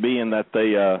service, being that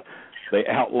they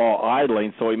outlaw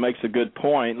idling. So he makes a good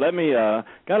point. Let me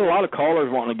got a lot of callers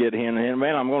wanting to get in here,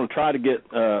 man. I'm going to try to get.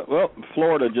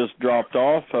 Florida just dropped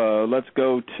off. Let's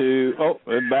go to.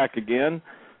 They're back again.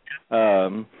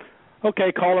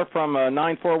 Okay, caller from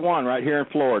 941 right here in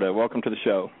Florida. Welcome to the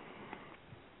show.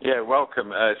 Yeah,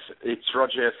 welcome. It's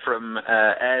Roger from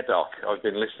AirDoc. I've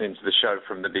been listening to the show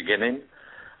from the beginning.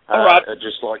 All right. I'd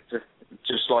just like to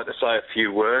say a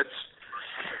few words.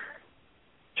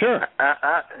 Sure.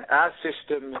 Our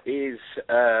system is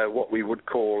what we would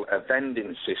call a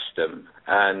vending system,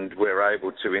 and we're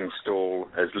able to install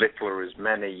as little or as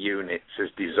many units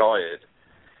as desired.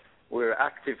 We're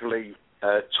actively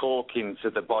talking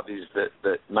to the bodies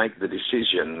that make the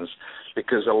decisions,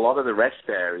 because a lot of the rest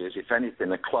areas, if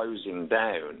anything, are closing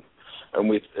down. And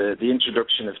with the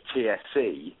introduction of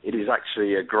TSE, it is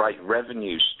actually a great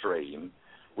revenue stream,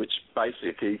 which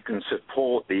basically can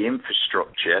support the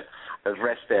infrastructure of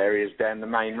rest areas down the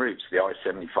main routes, the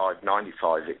I-75,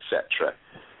 95, etc.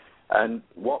 And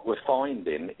what we're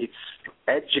finding, it's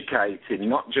educating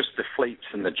not just the fleets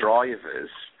and the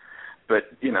drivers, but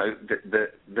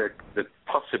the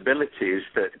possibilities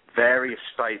that various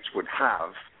states would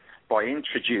have by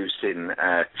introducing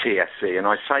TSE. And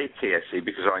I say TSE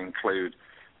because I include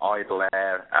Idle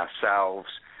Air, ourselves.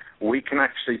 We can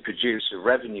actually produce a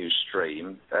revenue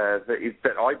stream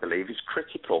that I believe is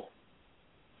critical.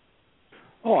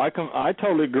 Oh, I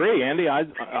totally agree, Andy. I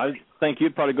think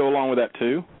you'd probably go along with that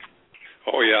too.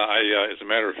 Oh yeah, as a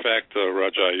matter of fact,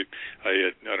 Roger,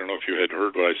 I don't know if you had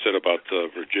heard what I said about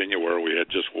Virginia, where we had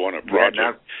just won a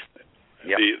project.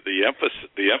 Yeah, no. The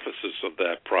emphasis of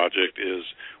that project is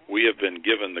we have been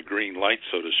given the green light,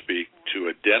 so to speak, to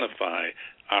identify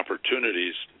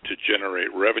opportunities to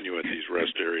generate revenue at these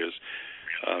rest areas,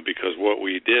 because what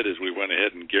we did is we went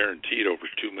ahead and guaranteed over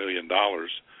 $2 million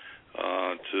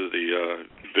to the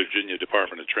Virginia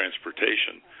Department of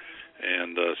Transportation.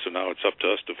 And so now it's up to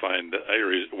us to find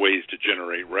ways to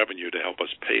generate revenue to help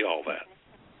us pay all that.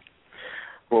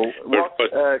 Well,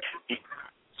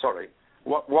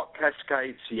 what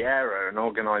Cascade Sierra, an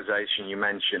organization you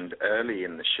mentioned early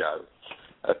in the show,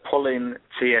 are pulling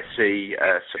TSE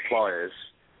suppliers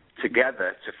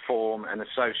together to form an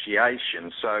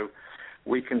association. So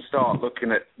we can start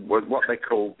looking at what they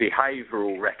call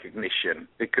behavioural recognition,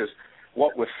 because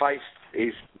what we're faced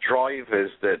is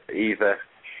drivers that either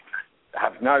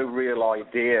have no real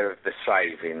idea of the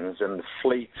savings, and the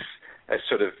fleets are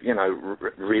sort of,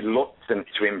 reluctant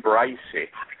to embrace it.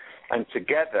 And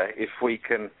together, if we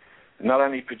can not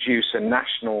only produce a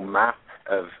national map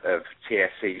of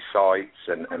TSE sites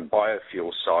and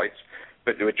biofuel sites,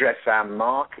 but to address our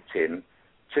marketing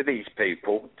to these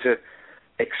people to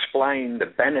explain the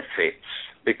benefits,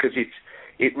 because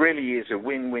it really is a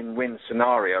win-win-win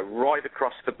scenario right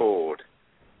across the board.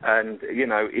 And,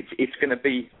 it's going to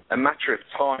be a matter of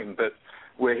time, but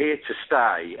we're here to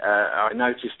stay. I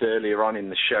noticed earlier on in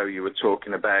the show you were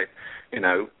talking about,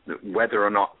 whether or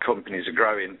not companies are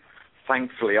growing.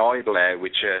 Thankfully, Idle Air,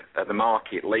 which are the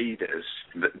market leaders,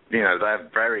 they're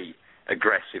very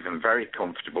aggressive and very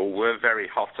comfortable. We're very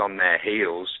hot on their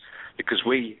heels because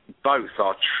we both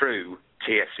are true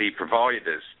TSE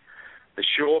providers. The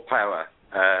Shore Power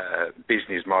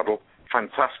business model,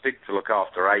 fantastic to look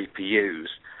after APUs,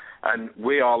 and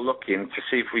we are looking to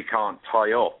see if we can't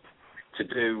tie up to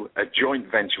do a joint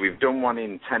venture. We've done one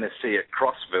in Tennessee at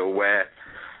Crossville where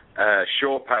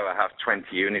Shore Power have 20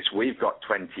 units, we've got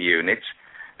 20 units,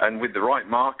 and with the right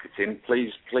marketing,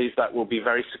 please, that will be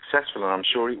very successful, and I'm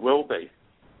sure it will be.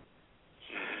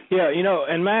 Yeah,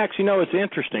 and Max, it's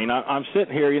interesting. I'm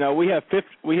sitting here, we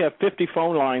have 50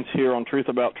 phone lines here on Truth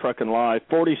About Trucking Live.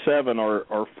 47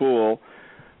 are full.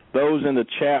 Those in the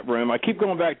chat room, I keep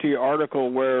going back to your article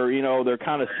where, they're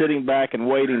kind of sitting back and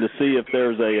waiting to see if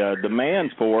there's a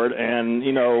demand for it. And,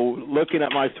 looking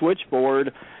at my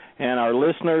switchboard and our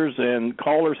listeners and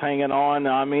callers hanging on,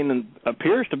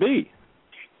 appears to be.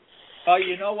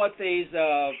 You know what these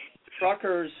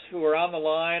truckers who are on the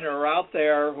line or out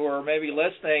there who are maybe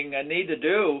listening need to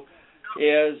do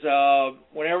is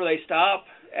whenever they stop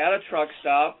at a truck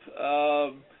stop,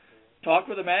 talk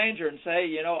with the manager and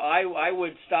say, I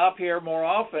would stop here more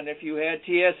often if you had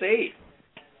TSE,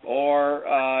 or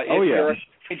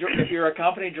if you're a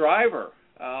company driver,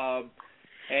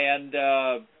 and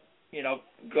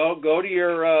go to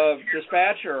your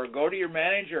dispatcher, or go to your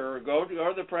manager, or go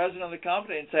to the president of the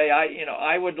company and say,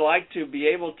 I would like to be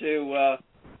able to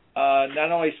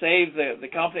not only save the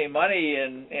company money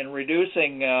in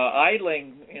reducing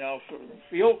idling,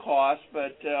 fuel costs,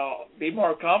 but be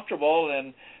more comfortable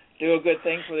and do a good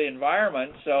thing for the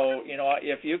environment. So,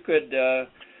 if you could,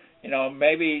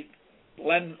 maybe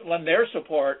lend their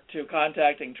support to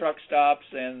contacting truck stops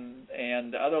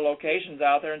and other locations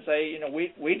out there and say,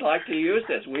 we'd like to use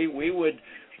this. We would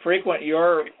frequent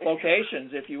your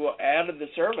locations if you added the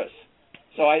service.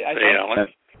 So I think,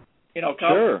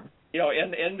 sure.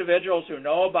 Individuals who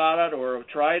know about it or have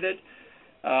tried it,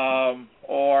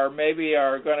 or maybe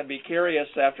are going to be curious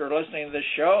after listening to this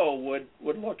show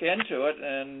would look into it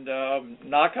and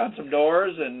knock on some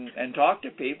doors and talk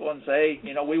to people and say,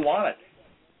 we want it.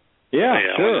 Yeah,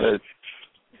 sure.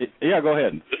 Yeah, go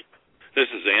ahead. This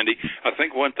is Andy. I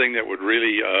think one thing that would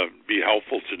really be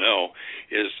helpful to know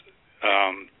is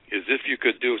if you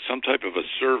could do some type of a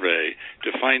survey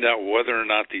to find out whether or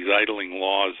not these idling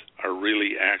laws are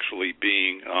really actually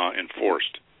being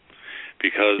enforced.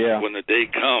 Because when the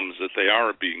day comes that they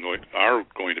are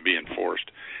going to be enforced,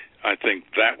 I think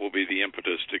that will be the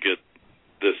impetus to get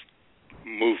this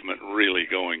movement really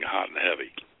going hot and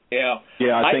heavy. Yeah,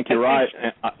 I think you're right.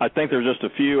 I think there's just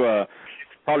a few,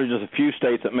 probably just a few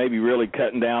states that may be really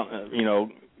cutting down,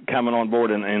 coming on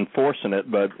board and enforcing it.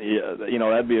 But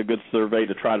that'd be a good survey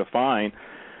to try to find.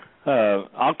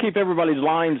 I'll keep everybody's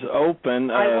lines open.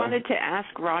 I wanted to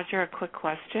ask Roger a quick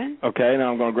question. Okay,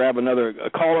 now I'm going to grab another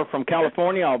caller from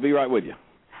California. I'll be right with you.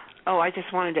 Oh, I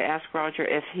just wanted to ask Roger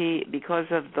if because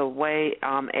of the way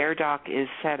AirDoc is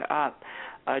set up,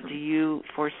 do you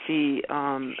foresee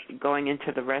going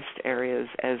into the rest areas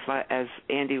as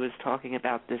Andy was talking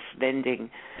about this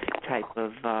vending type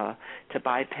of to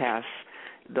bypass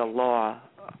the law?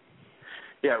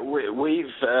 Yeah, we've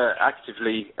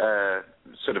actively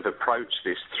sort of approached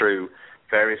this through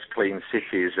various clean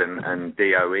cities and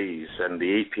DOEs, and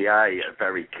the EPA are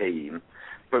very keen.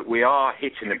 But we are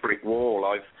hitting a brick wall.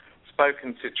 I've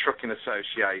spoken to trucking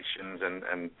associations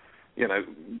and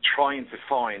trying to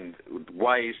find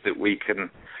ways that we can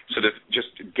sort of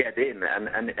just get in,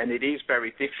 and it is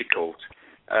very difficult.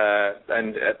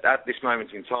 And at this moment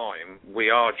in time,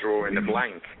 we are drawing a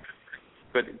blank.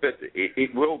 But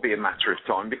it will be a matter of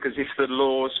time, because if the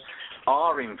laws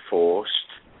are enforced,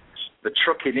 the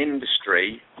trucking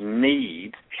industry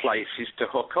need places to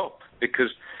hook up. Because,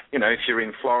 if you're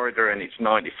in Florida and it's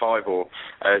 95, or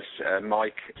as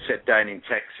Mike said down in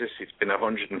Texas, it's been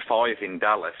 105 in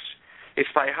Dallas, if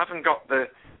they haven't got the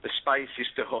spaces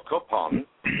to hook up on,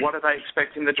 what are they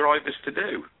expecting the drivers to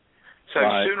do? So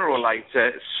sooner or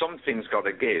later, something's got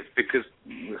to give, because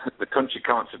the country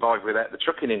can't survive without the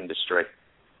trucking industry.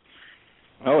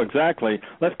 Oh, exactly.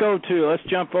 Let's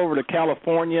jump over to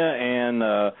California,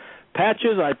 and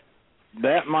Patches,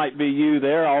 that might be you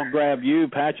there. I'll grab you.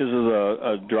 Patches is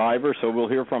a driver, so we'll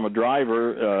hear from a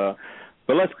driver.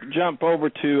 But let's jump over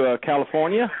to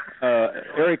California.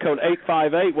 Area code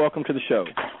 858, welcome to the show.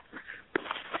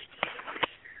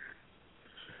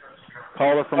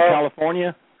 Caller from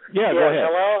California? Yeah, go ahead.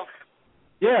 Hello?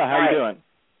 Yeah, how you doing?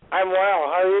 I'm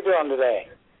well. How are you doing today?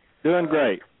 Doing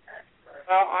great.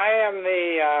 Well, I am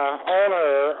the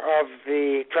owner of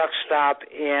the truck stop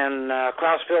in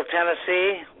Crossville,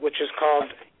 Tennessee, which is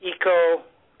called Eco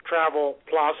Travel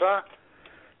Plaza.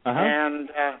 And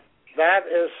that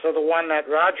is the one that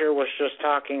Roger was just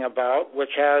talking about,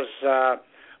 which has,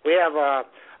 we have a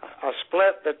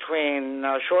split between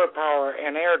shore power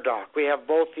and air dock. We have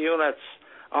both units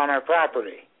on our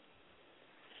property.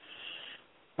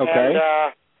 Okay. And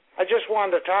I just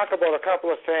wanted to talk about a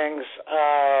couple of things.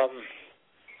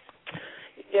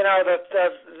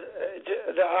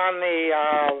 On the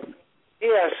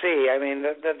PSC, I mean,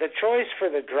 the choice for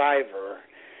the driver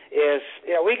is,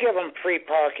 we give them free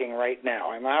parking right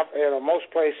now.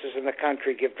 Most places in the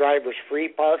country give drivers free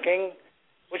parking,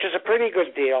 which is a pretty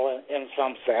good deal in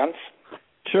some sense.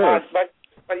 Sure.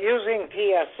 But using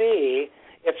PSC,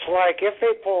 it's like if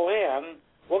they pull in,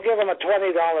 we'll give them a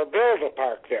 $20 bill to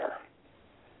park there,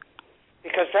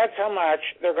 because that's how much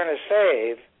they're going to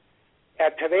save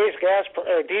at today's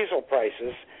diesel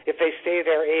prices if they stay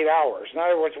there 8 hours. In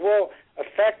other words, we'll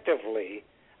effectively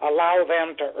allow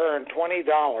them to earn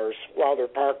 $20 while they're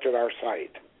parked at our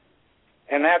site.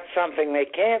 And that's something they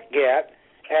can't get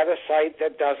at a site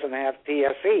that doesn't have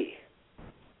PSE.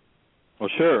 Well,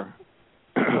 sure.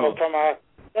 So from a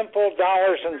simple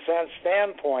dollars and cents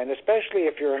standpoint, especially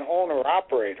if you're an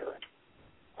owner-operator,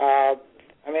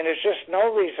 there's just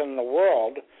no reason in the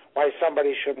world why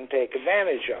somebody shouldn't take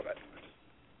advantage of it.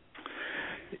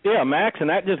 Yeah, Max, and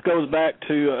that just goes back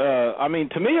to,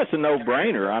 to me it's a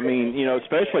no-brainer.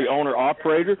 Especially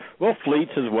owner-operator, well,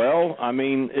 fleets as well.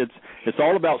 It's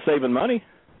all about saving money.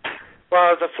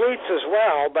 Well, the fleets as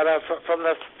well, but from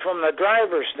the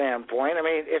driver's standpoint,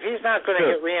 if he's not going to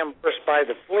get reimbursed by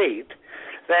the fleet,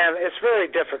 then it's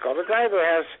very difficult. The driver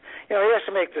has, he has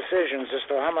to make decisions as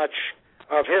to how much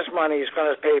of his money is going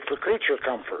to pay for creature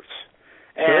comforts.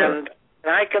 Sure. And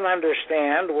I can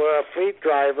understand where a fleet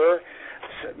driver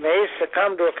may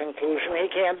succumb to a conclusion he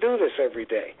can't do this every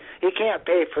day. He can't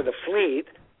pay for the fleet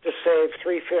to save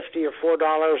 $3.50 or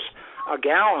 $4 a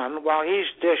gallon while he's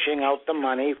dishing out the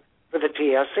money for the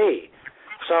TSE.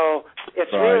 So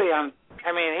it's really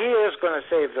he is going to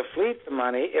save the fleet the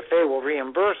money if they will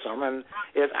reimburse him, and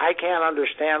I can't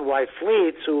understand why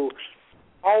fleets, who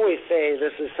always say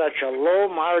this is such a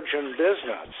low-margin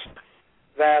business,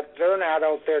 that they're not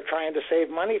out there trying to save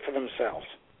money for themselves.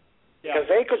 Because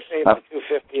they could save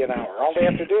 $2.50 an hour. All they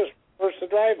have to do is reimburse the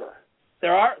driver.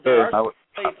 There are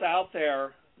fleets out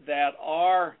there that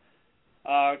are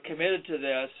committed to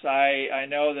this. I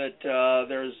know that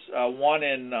there's one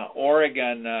in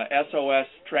Oregon, SOS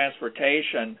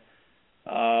Transportation.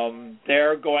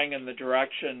 They're going in the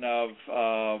direction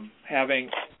of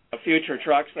having future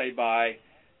trucks they buy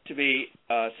to be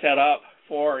set up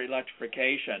for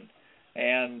electrification.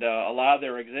 And a lot of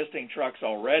their existing trucks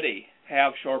already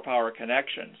have shore power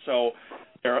connections. So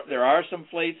there are some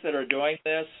fleets that are doing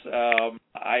this.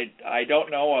 I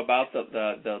don't know about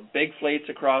the big fleets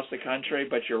across the country,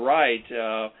 but you're right.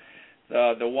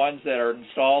 The ones that are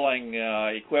installing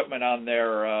equipment on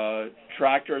their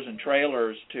tractors and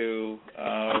trailers to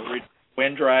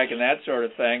wind drag and that sort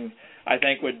of thing, I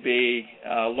think would be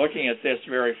looking at this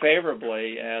very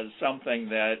favorably as something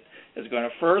that is going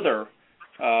to further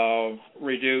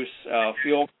reduce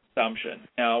fuel consumption.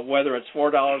 Now, whether it's $4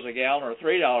 a gallon or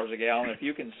 $3 a gallon, if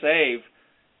you can save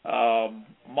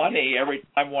money every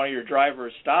time one of your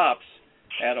drivers stops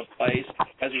at a place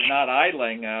because he's not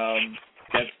idling,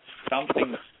 that's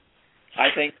something that I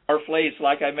think our fleets,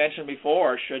 like I mentioned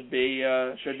before, should be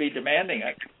demanding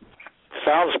it.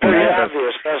 Sounds pretty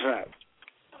obvious, doesn't it?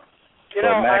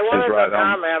 I wanted to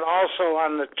comment also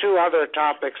on the two other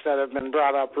topics that have been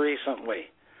brought up recently.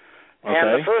 Okay.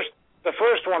 And the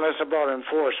first one is about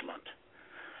enforcement.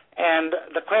 And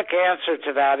the quick answer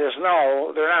to that is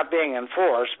no, they're not being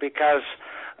enforced, because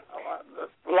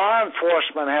law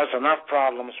enforcement has enough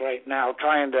problems right now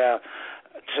trying to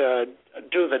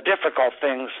do the difficult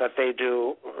things that they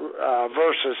do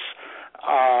versus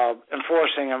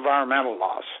enforcing environmental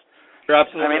laws. You're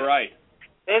absolutely right.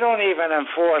 they don't even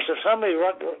enforce. If somebody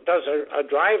does a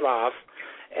drive-off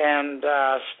and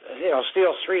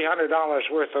steals $300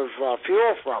 worth of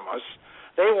fuel from us,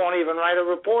 they won't even write a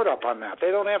report up on that.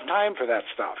 They don't have time for that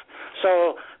stuff.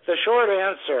 So the short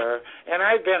answer, and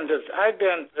I've been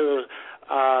to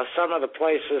some of the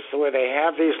places where they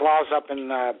have these laws up in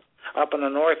the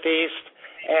Northeast,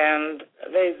 and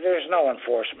there's no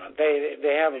enforcement.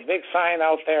 They have a big sign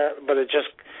out there, but it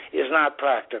just is not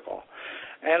practical.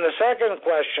 And the second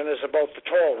question is about the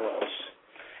toll roads.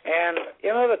 And,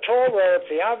 the toll roads,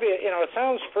 the obvious, it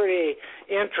sounds pretty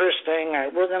interesting.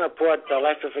 We're going to put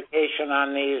electrification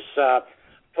on these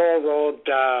toll road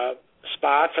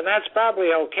spots, and that's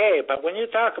probably okay. But when you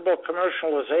talk about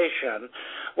commercialization,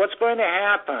 what's going to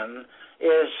happen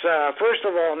is, first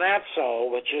of all, NATSO,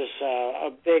 which is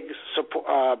a big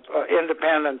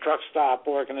independent truck stop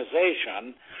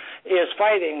organization, is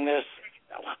fighting this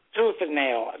tooth and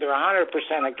nail. They're 100%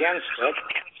 against it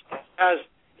because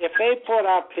if they put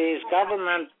up these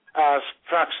government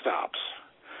truck stops,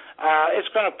 it's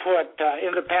going to put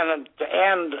independent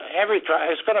and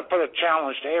it's going to put a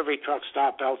challenge to every truck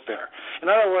stop out there. In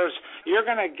other words, you're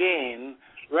going to gain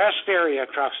rest area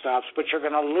truck stops, but you're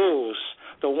going to lose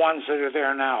the ones that are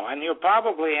there now, and you'll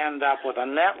probably end up with a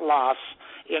net loss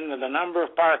in the number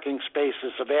of parking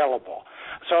spaces available.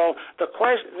 So this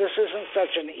isn't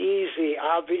such an easy,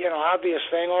 obvious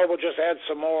thing. Oh, we'll just add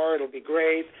some more. It'll be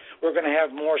great. We're going to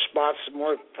have more spots,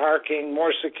 more parking,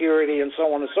 more security, and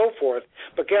so on and so forth.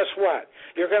 But guess what?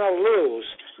 You're going to lose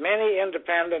many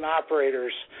independent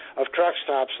operators of truck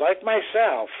stops like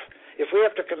myself. If we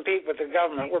have to compete with the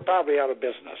government, we're probably out of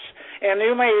business. And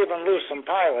you may even lose some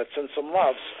pilots and some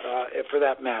loves, for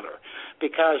that matter,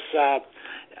 because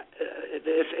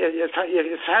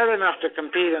it's hard enough to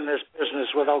compete in this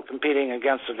business without competing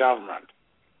against the government.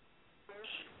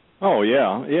 Oh,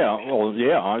 yeah. Well,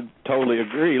 yeah, I totally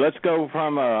agree. Let's go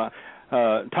from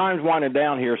time's winding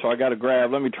down here, so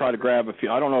let me try to grab a few.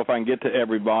 I don't know if I can get to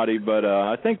everybody, but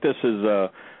I think this is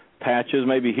Patches,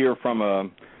 maybe hear from a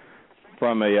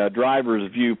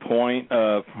driver's viewpoint.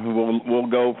 We'll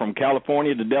go from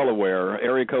California to Delaware.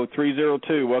 Area code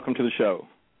 302. Welcome to the show.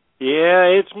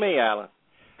 Yeah, it's me, Alan.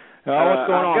 What's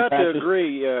going on, I've got Patches? to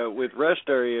agree with rest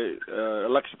area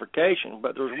electrification,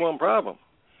 but there's one problem.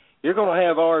 You're going to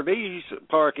have RVs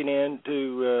parking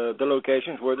into the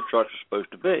locations where the trucks are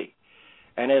supposed to be.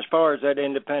 And as far as that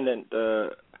independent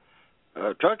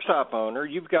truck stop owner,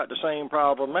 you've got the same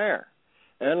problem there,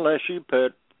 unless you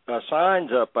put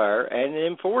signs up there and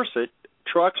enforce it,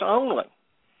 trucks only.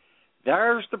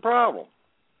 There's the problem.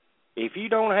 If you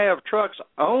don't have trucks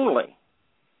only,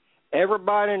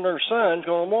 everybody and their son's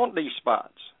going to want these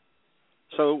spots.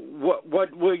 So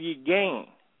what will you gain?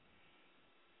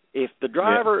 If the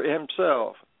driver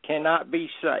himself cannot be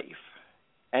safe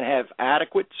and have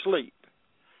adequate sleep,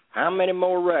 how many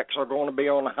more wrecks are going to be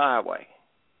on the highway?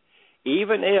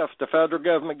 Even if the federal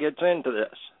government gets into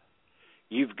this,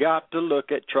 you've got to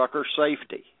look at trucker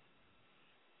safety.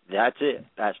 That's it.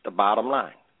 That's the bottom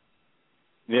line.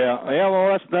 Yeah.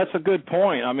 Well, that's a good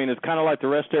point. I mean, it's kind of like the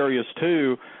rest areas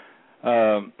too.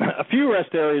 A few rest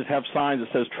areas have signs that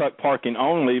says truck parking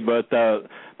only, but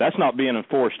that's not being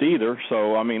enforced either.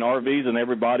 So, I mean, RVs and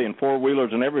everybody and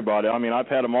four-wheelers and everybody, I mean, I've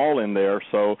had them all in there.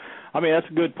 So, I mean, that's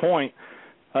a good point.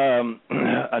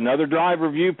 Another driver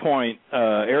viewpoint,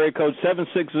 area code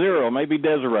 760, maybe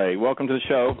Desiree. Welcome to the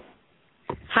show.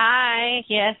 Hi.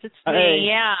 Yes, it's me.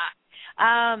 Yeah.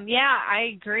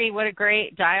 I agree. What a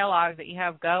great dialogue that you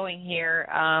have going here.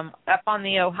 Up on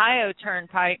the Ohio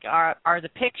Turnpike are the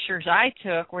pictures I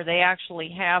took where they actually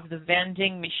have the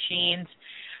vending machines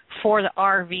for the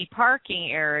RV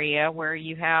parking area where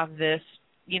you have this,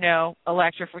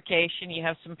 electrification, you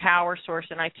have some power source,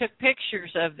 and I took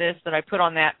pictures of this that I put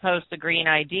on that post, The Green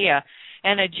Idea.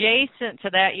 And adjacent to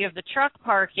that, you have the truck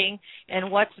parking, and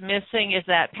what's missing is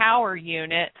that power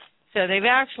unit. So they've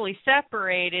actually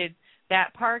separated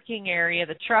that parking area,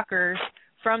 the truckers,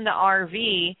 from the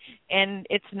RV, and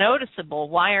it's noticeable.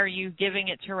 Why are you giving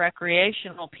it to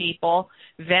recreational people,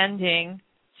 vending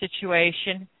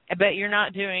situation, but you're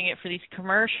not doing it for these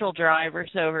commercial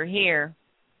drivers over here?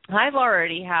 I've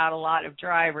already had a lot of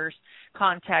drivers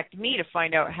contact me to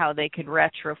find out how they could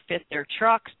retrofit their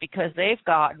trucks because they've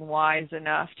gotten wise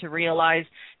enough to realize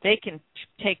they can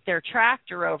take their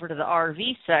tractor over to the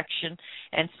RV section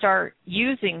and start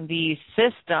using these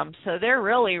systems. So they're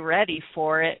really ready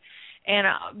for it. And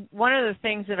one of the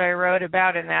things that I wrote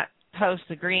about in that post,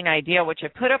 The Green Idea, which I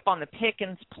put up on the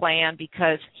Pickens plan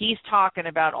because he's talking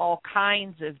about all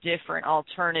kinds of different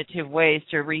alternative ways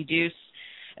to reduce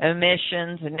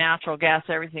emissions and natural gas,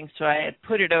 everything, so I had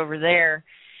put it over there.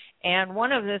 And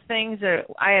one of the things that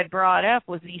I had brought up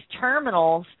was these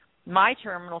terminals. My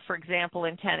terminal, for example,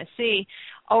 in Tennessee,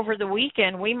 over the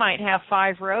weekend we might have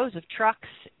 5 rows of trucks,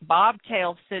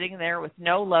 bobtails sitting there with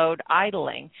no load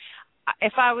idling.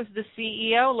 If I was the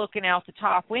CEO looking out the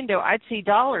top window, I'd see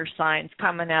dollar signs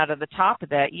coming out of the top of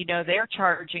that. You know, they're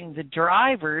charging the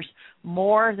drivers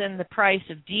more than the price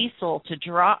of diesel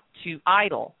to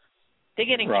idle. They're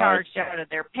getting charged out of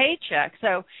their paycheck.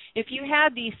 So if you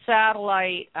had these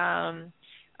satellite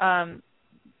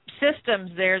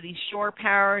systems there, these shore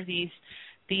power, these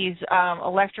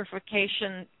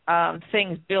electrification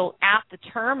things built at the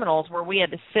terminals where we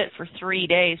had to sit for 3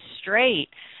 days straight,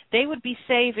 they would be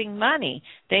saving money.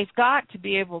 They've got to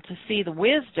be able to see the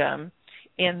wisdom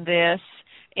in this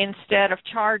instead of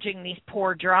charging these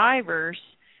poor drivers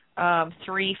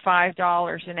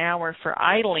 $3-5 an hour for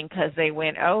idling because they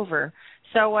went over.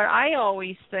 So what I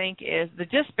always think is the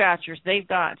dispatchers,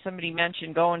 somebody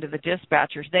mentioned going to the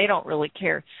dispatchers, they don't really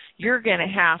care. You're going to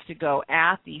have to go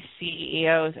at these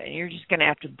CEOs, and you're just going to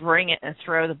have to bring it and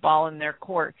throw the ball in their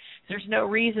court. There's no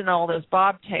reason all those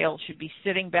bobtails should be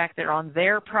sitting back there on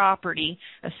their property,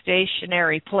 a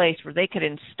stationary place where they could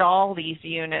install these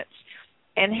units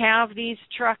and have these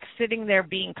trucks sitting there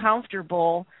being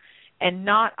comfortable and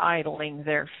not idling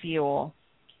their fuel.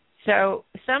 So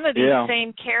some of these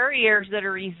same carriers that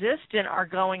are resistant are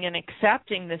going and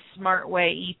accepting the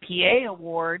SmartWay EPA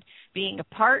award, being a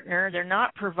partner. They're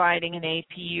not providing an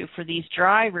APU for these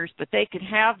drivers, but they could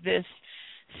have this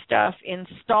stuff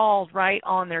installed right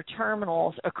on their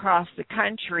terminals across the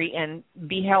country and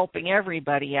be helping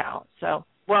everybody out. So,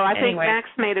 well, I think Max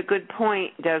made a good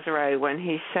point, Desiree, when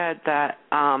he said that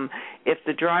if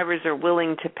the drivers are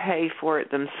willing to pay for it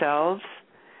themselves,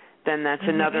 then that's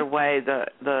another way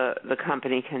the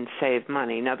company can save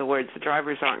money. In other words, the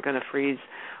drivers aren't going to freeze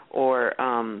or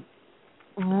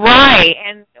right.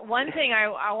 And one thing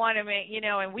I want to make,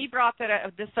 and we brought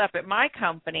this up at my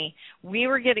company, we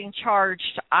were getting charged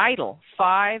to idle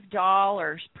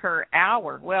 $5 per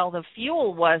hour. Well, the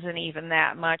fuel wasn't even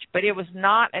that much, but it was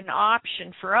not an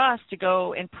option for us to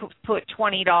go and put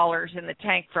 $20 in the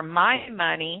tank from my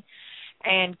money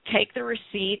and take the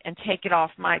receipt and take it off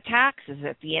my taxes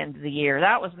at the end of the year.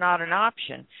 That was not an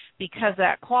option because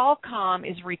that Qualcomm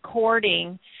is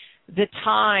recording the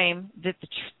time that the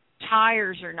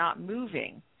tires are not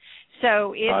moving.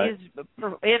 So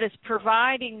it is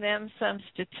providing them some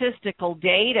statistical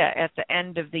data at the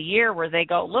end of the year where they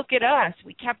go, look at us,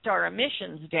 we kept our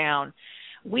emissions down.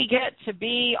 We get to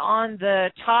be on the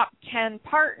top 10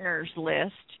 partners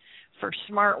list for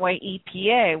SmartWay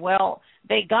EPA. Well,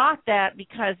 they got that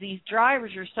because these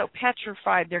drivers are so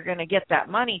petrified they're going to get that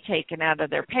money taken out of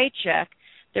their paycheck.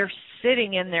 They're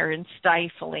sitting in there in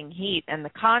stifling heat. And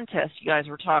the contest you guys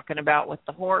were talking about with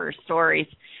the horror stories,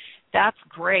 that's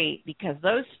great because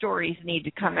those stories need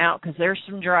to come out because there's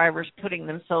some drivers putting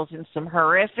themselves in some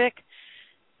horrific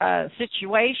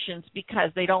situations because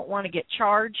they don't want to get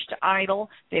charged to idle.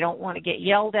 They don't want to get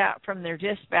yelled at from their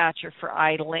dispatcher for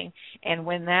idling. And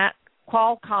when that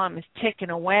Qualcomm is ticking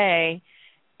away,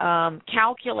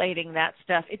 calculating that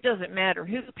stuff, it doesn't matter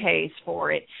who pays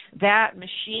for it. That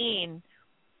machine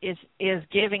is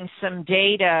giving some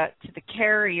data to the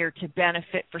carrier to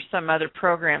benefit for some other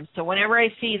program. So whenever I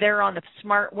see they're on the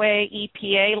SmartWay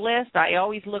EPA list, I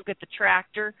always look at the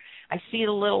tractor. I see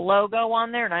the little logo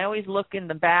on there, and I always look in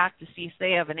the back to see if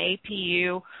they have an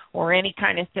APU or any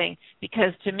kind of thing,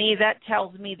 because to me that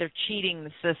tells me they're cheating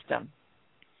the system.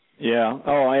 Yeah.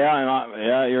 Oh,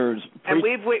 yeah. And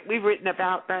we've written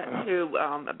about that too.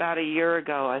 About a year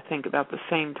ago, I think, about the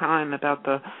same time, about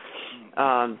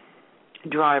the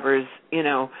drivers,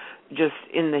 just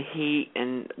in the heat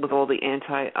and with all the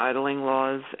anti-idling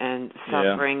laws and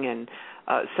suffering. And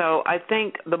so I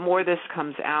think the more this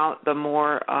comes out, the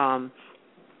more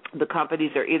the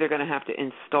companies are either going to have to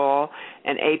install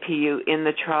an APU in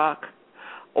the truck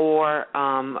or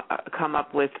come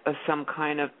up with some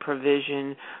kind of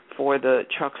provision for the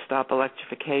truck stop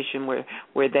electrification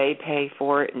where they pay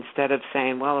for it instead of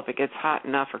saying, well, if it gets hot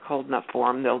enough or cold enough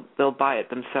for them, they'll buy it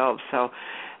themselves. So,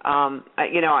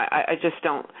 I just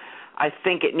don't. I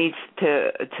think it needs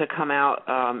to come out,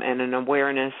 and an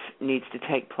awareness needs to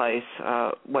take place.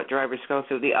 What drivers go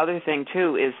through. The other thing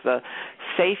too is the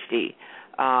safety.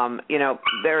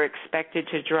 They're expected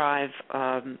to drive,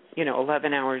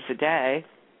 11 hours a day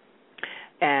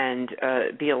and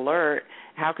be alert.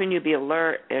 How can you be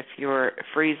alert if you're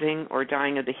freezing or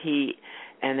dying of the heat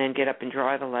and then get up and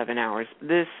drive 11 hours?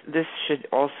 This should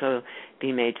also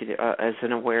be made as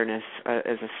an awareness,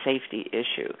 as a safety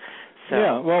issue. So.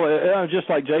 Yeah, well, just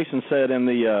like Jason said in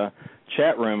the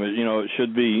chat room, it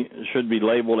should be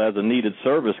labeled as a needed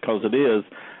service, because it is.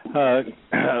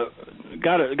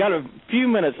 Got a few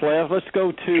minutes left. Let's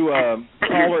go to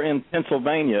caller in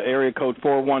Pennsylvania, area code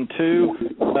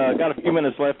 412. Got a few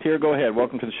minutes left here. Go ahead.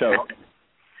 Welcome to the show.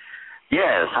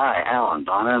 Yes. Hi, Alan,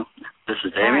 Donna. This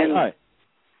is Damien. Hi.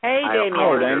 Hey, Damien.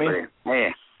 Hello, Damien. Hey.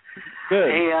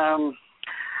 Good. Hey,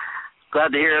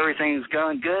 glad to hear everything's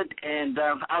going good. And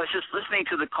I was just listening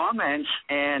to the comments,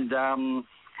 and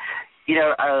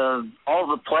all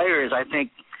the players, I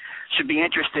think, should be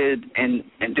interested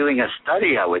in doing a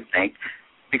study, I would think,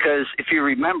 because if you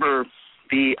remember,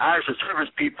 the hours of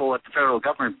service people at the federal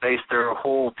government based their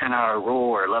whole 10-hour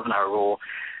rule or 11-hour rule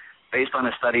based on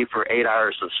a study for 8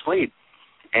 hours of sleep.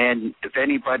 And if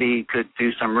anybody could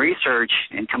do some research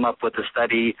and come up with a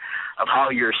study of how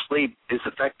your sleep is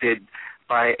affected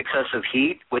by excessive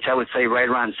heat, which I would say right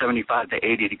around 75 to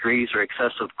 80 degrees, or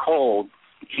excessive cold,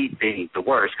 heat being the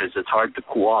worst because it's hard to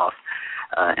cool off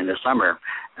in the summer,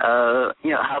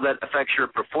 how that affects your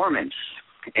performance.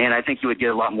 And I think you would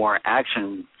get a lot more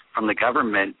action from the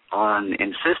government on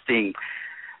insisting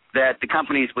that the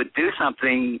companies would do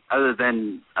something other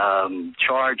than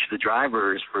charge the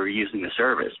drivers for using the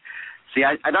service. See,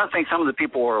 I don't think some of the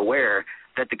people are aware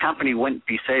that the company wouldn't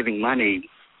be saving money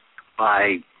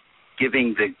by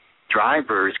giving the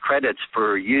drivers credits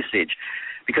for usage,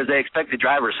 because they expect the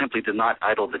driver simply to not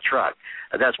idle the truck.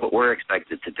 That's what we're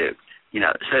expected to do.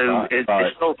 It's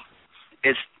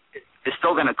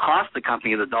still going to cost the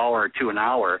company $1 or $2 an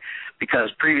hour,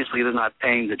 because previously they're not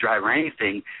paying the driver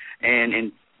anything. And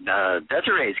in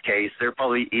Desiree's case, they're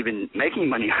probably even making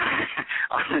money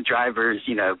on the drivers,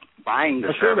 buying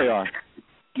the service. Sure they are.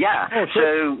 Yeah,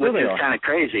 which is kind of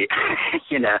crazy,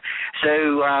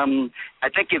 So I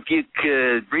think if you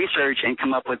could research and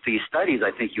come up with these studies,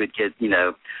 I think you would get,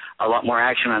 a lot more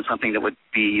action on something that would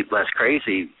be less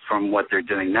crazy from what they're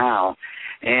doing now.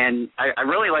 And I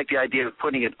really like the idea of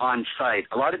putting it on site.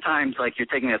 A lot of times, like you're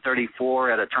taking a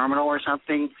 34 at a terminal or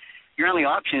something, your only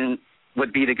option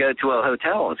would be to go to a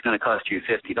hotel. It's going to cost you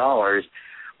 $50.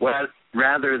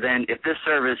 Rather than if this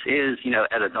service is,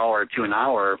 at $1 or $2 an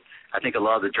hour, I think a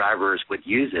lot of the drivers would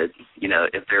use it,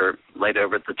 if they're laid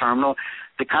over at the terminal.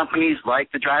 The companies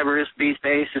like the drivers these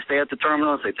days to stay at the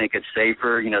terminals. They think it's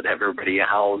safer, to have everybody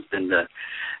housed in the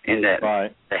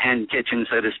hen kitchen,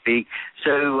 so to speak.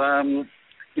 So,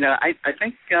 I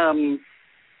think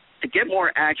to get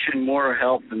more action, more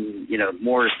help, and,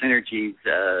 more synergy,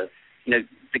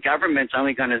 the government's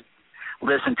only going to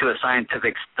listen to a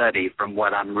scientific study from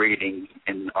what I'm reading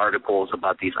in articles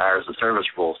about these hours of service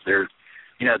rules. They're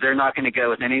not going to go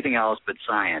with anything else but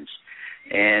science.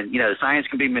 And, science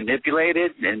can be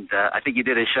manipulated, and I think you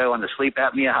did a show on the sleep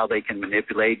apnea, how they can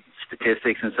manipulate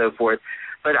statistics and so forth.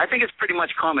 But I think it's pretty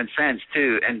much common sense,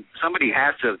 too, and somebody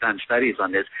has to have done studies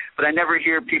on this, but I never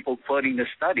hear people quoting the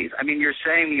studies. I mean, you're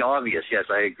saying the obvious. Yes,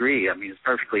 I agree. I mean, it's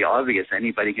perfectly obvious.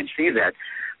 Anybody can see that.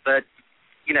 But,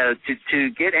 to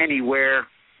get anywhere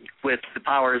with the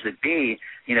powers that be,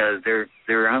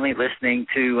 they're only listening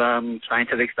to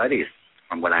scientific studies,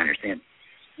 from what I understand.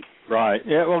 Right.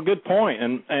 Yeah. Well, good point.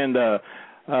 And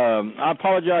I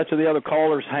apologize to the other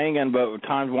callers hanging, but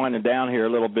time's winding down here a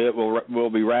little bit. We'll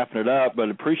be wrapping it up, but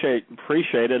appreciate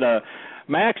it.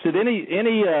 Max, did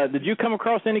did you come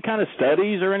across any kind of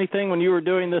studies or anything when you were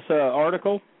doing this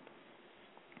article?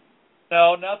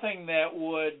 No, nothing that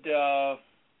would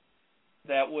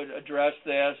address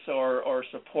this or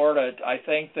support it. I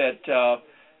think that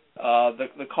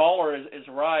the caller is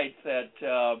right that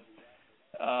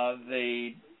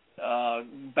the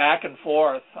back and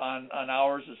forth on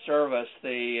hours of service,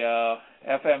 the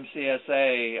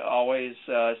FMCSA always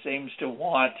seems to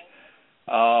want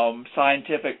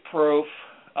scientific proof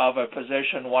of a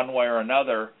position one way or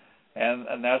another,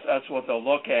 and that's what they'll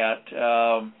look at.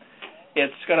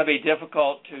 It's going to be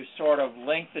difficult to sort of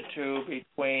link the two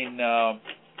between,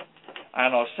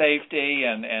 safety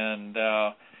and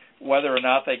whether or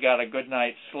not they got a good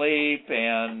night's sleep,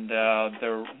 and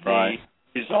the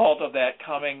result of that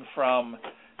coming from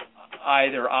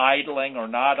either idling or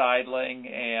not idling,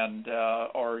 and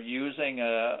or using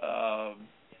an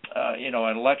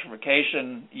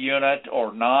electrification unit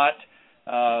or not.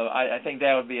 I think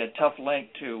that would be a tough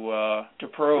link to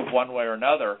prove one way or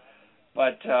another.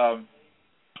 But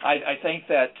I think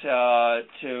that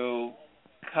to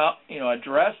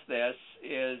address this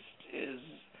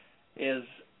is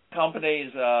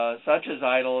companies such as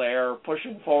Idle Air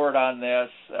pushing forward on this,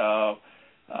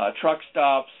 truck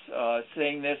stops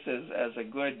seeing this as a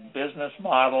good business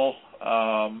model,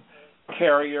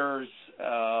 carriers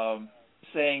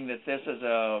saying that this is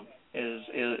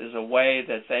is a way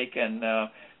that they can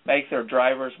make their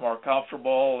drivers more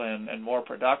comfortable and more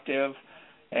productive.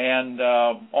 And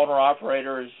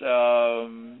owner-operators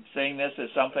seeing this as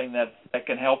something that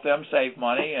can help them save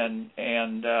money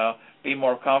and be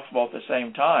more comfortable at the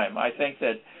same time. I think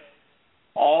that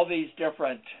all these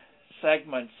different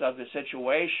segments of the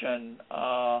situation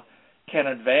can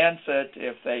advance it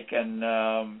if they can,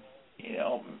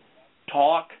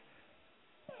 talk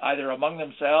either among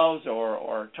themselves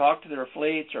or talk to their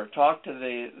fleets or talk to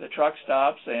the truck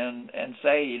stops and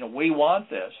say, we want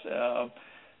this.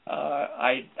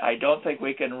 I don't think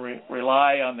we can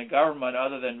rely on the government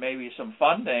other than maybe some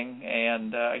funding.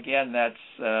 And again, that's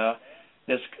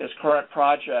this current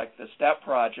project, the STEP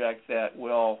project, that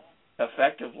will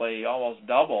effectively almost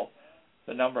double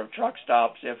the number of truck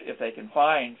stops if they can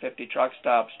find 50 truck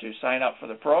stops to sign up for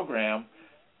the program.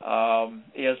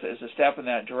 Is a step in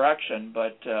that direction.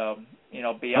 But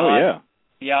beyond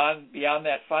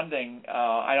that funding,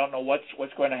 I don't know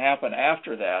what's going to happen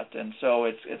after that. And so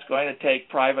it's going to take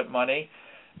private money,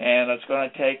 and it's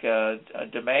going to take a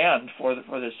demand for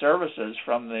the services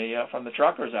from the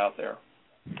truckers out there.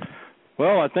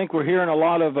 Well, I think we're hearing a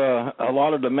lot of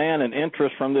demand and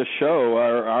interest from this show.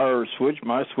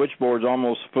 My switchboard's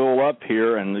almost full up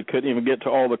here, and we couldn't even get to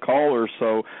all the callers.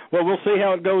 So, we'll see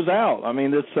how it goes out. I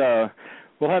mean,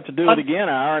 we'll have to do it again. An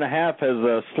hour and a half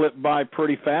has slipped by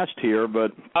pretty fast here.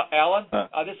 But Alan,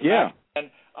 this is Matt, and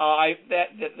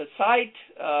the site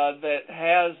that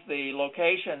has the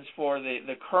locations for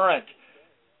the current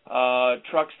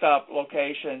truck stop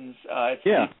locations. It's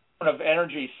the of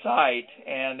Energy site,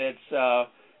 and it's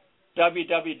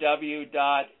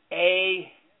www.af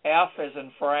as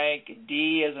in Frank,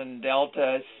 D as in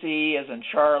Delta, C as in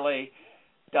Charlie,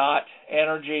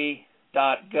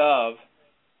 .energy.gov.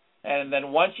 And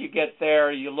then once you get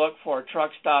there, you look for truck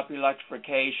stop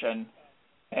electrification,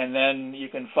 and then you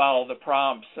can follow the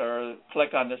prompts or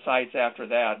click on the sites after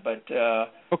that. But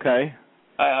okay.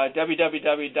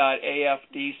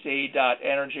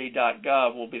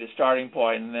 www.afdc.energy.gov will be the starting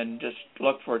point, and then just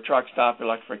look for truck stop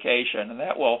electrification, and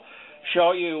that will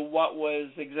show you what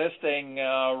was existing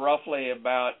roughly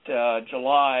about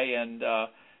July, and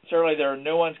certainly there are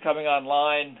new ones coming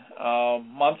online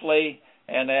monthly,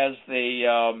 and as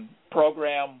the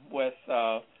program with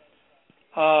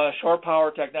Shore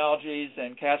Power Technologies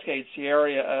and Cascade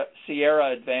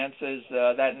Sierra advances,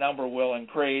 that number will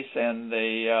increase, and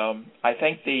I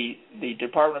think the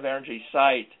Department of Energy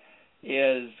site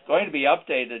is going to be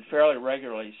updated fairly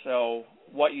regularly. So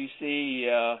what you see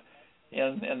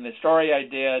in the story I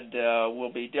did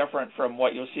will be different from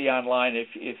what you'll see online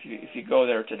if you go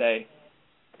there today.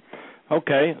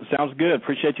 Okay, sounds good.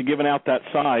 Appreciate you giving out that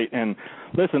site. And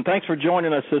listen, thanks for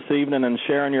joining us this evening and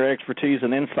sharing your expertise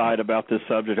and insight about this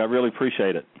subject. I really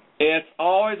appreciate it. It's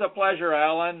always a pleasure,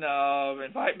 Alan.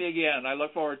 Invite me again. I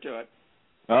look forward to it.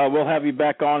 We'll have you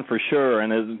back on for sure,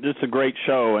 and it's a great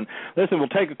show. And listen, we'll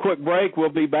take a quick break. We'll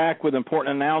be back with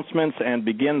important announcements and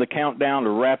begin the countdown to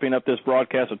wrapping up this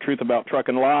broadcast of Truth About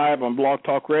Trucking Live on Blog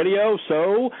Talk Radio.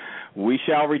 So we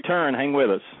shall return. Hang with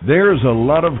us. There's a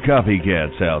lot of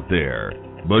copycats out there,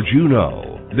 but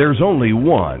there's only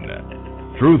one.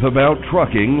 Truth About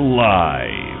Trucking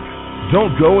Live.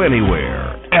 Don't go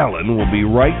anywhere. Alan will be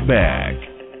right back.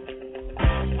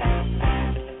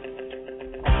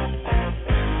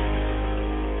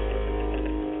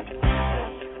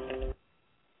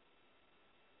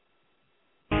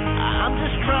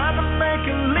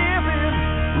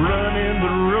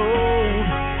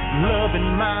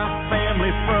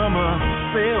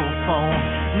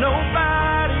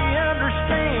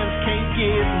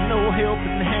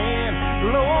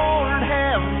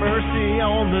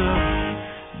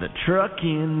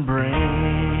 Trucking brand.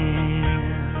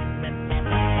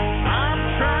 I'm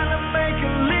trying to make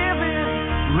a living,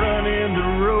 running the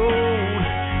road,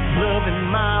 loving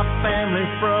my family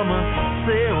from a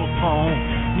cell phone.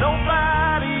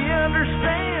 Nobody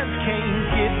understands,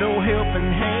 can't get no helping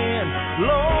hand.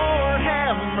 Lord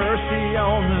have mercy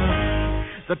on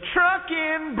the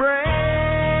trucking brand.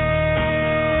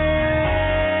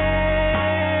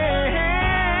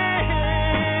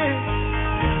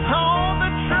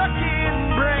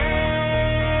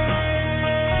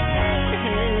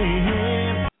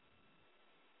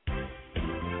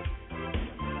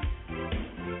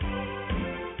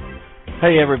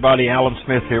 Hey everybody, Alan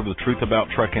Smith here with Truth About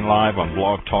Trucking Live on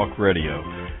Blog Talk Radio.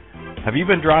 Have you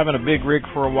been driving a big rig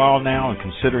for a while now and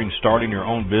considering starting your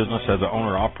own business as an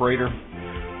owner-operator?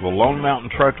 Well, Lone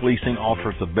Mountain Truck Leasing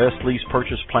offers the best lease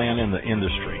purchase plan in the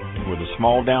industry. With a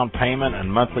small down payment and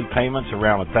monthly payments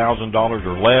around $1,000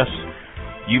 or less,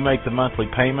 You make the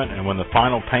monthly payment, and when the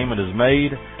final payment is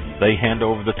made, they hand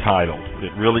over the title.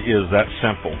 It really is that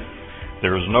simple.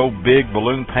 There is no big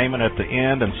balloon payment at the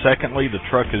end, and secondly, the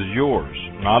truck is yours,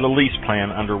 not a lease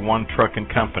plan under one trucking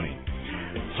company.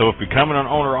 So if becoming an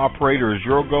owner-operator is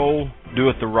your goal, do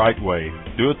it the right way.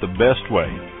 Do it the best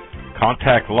way.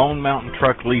 Contact Lone Mountain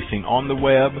Truck Leasing on the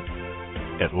web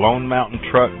at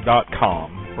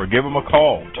lonemountaintruck.com or give them a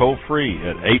call toll-free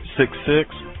at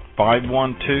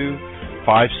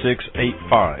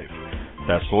 866-512-5685.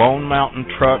 That's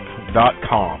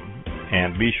lonemountaintruck.com.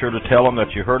 And be sure to tell them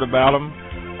that you heard about them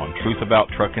on Truth About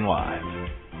Trucking Live.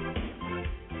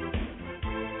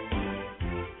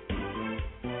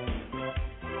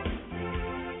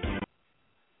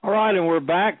 All right, and we're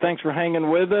back. Thanks for hanging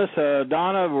with us.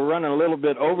 Donna, we're running a little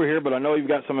bit over here, but I know you've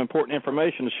got some important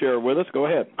information to share with us. Go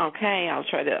ahead. Okay, I'll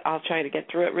try to get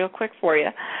through it real quick for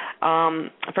you.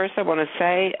 First, I want to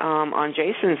say on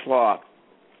Jason's Law,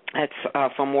 it's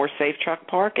for more safe truck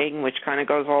parking, which kind of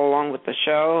goes all along with the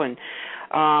show. And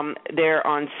there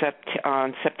on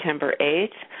September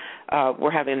 8th,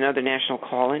 we're having another national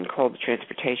call-in called the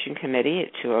Transportation Committee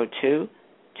at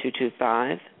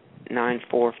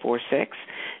 202-225-9446.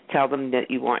 Tell them that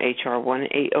you want H.R.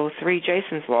 1803,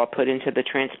 Jason's Law, put into the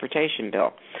transportation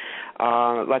bill.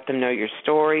 Let them know your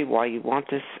story, why you want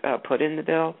this put in the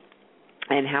bill,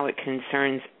 and how it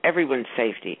concerns everyone's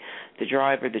safety, the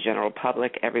driver, the general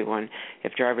public, everyone.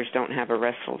 If drivers don't have a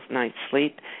restful night's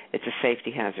sleep, it's a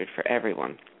safety hazard for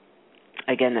everyone.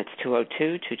 Again, that's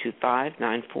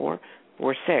 202-225-9446.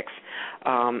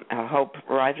 Hope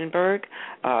Rivenberg,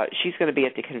 she's going to be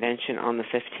at the convention on the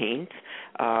 15th,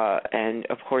 and,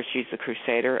 of course, she's the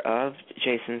crusader of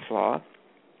Jason's Law,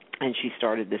 and she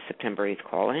started this September 8th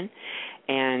call-in.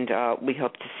 And we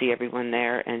hope to see everyone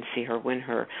there and see her win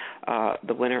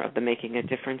the winner of the Making a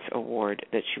Difference Award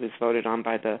that she was voted on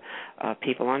by the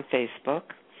people on Facebook.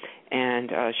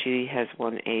 And she has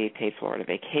won a paid Florida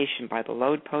vacation by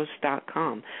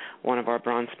theloadpost.com, one of our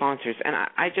bronze sponsors. And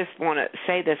I just want to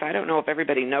say this. I don't know if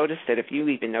everybody noticed it, if you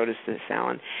even noticed this,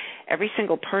 Alan. Every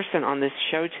single person on this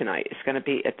show tonight is going to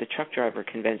be at the truck driver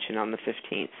convention on the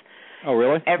 15th. Oh,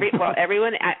 really?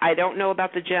 Everyone. I don't know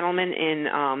about the gentleman in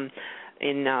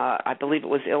I believe it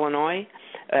was Illinois,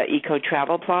 Eco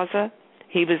Travel Plaza.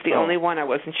 He was the only one I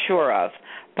wasn't sure of,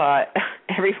 but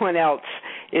everyone else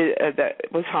that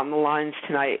was on the lines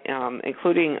tonight,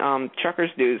 including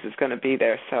Truckers News, is going to be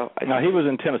there. So no, he was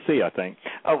in Tennessee, I think.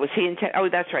 Oh, was he in? Oh,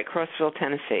 that's right, Crossville,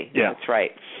 Tennessee. Yeah, that's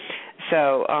right.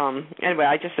 So anyway,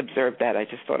 I just observed that. I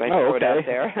just thought I'd throw it out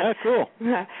there. That's cool.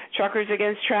 Truckers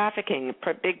Against Trafficking,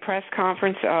 big press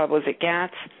conference was at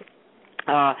GATS.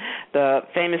 The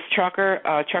famous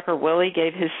Trucker Willie,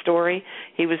 gave his story.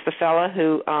 He was the fella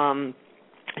who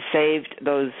saved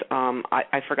those,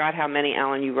 I forgot how many,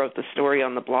 Alan, you wrote the story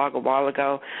on the blog a while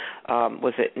ago.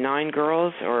 Was it 9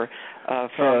 girls or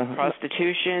from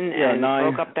prostitution and 9.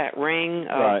 broke up that ring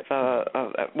right.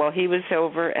 Well, he was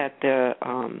over at the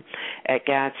at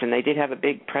GATS, and they did have a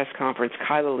big press conference.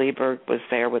 Kyla Lieberg was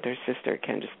there with her sister,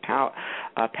 Candace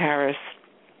Paris.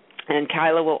 And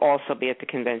Kyla will also be at the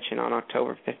convention on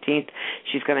October 15th.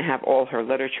 She's going to have all her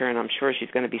literature, and I'm sure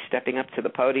she's going to be stepping up to the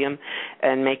podium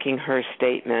and making her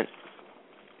statement.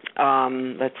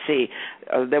 Let's see.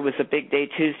 There was a big day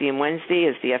Tuesday and Wednesday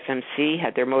as the FMC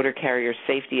had their Motor Carrier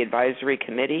Safety Advisory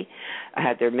Committee,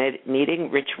 had their meeting.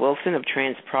 Rich Wilson of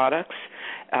Trans Products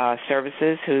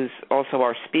Services, who's also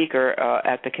our speaker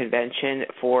at the convention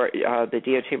for the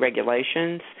DOT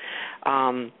regulations.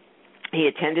 He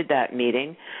attended that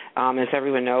meeting. As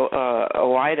everyone knows,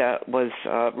 OIDA was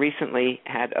recently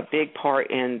had a big part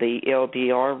in the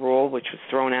LBR rule, which was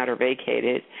thrown out or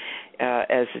vacated,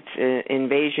 as its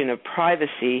invasion of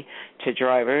privacy to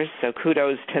drivers. So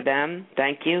kudos to them.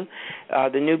 Thank you.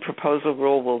 The new proposal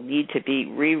rule will need to be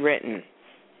rewritten,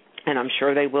 and I'm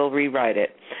sure they will rewrite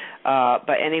it.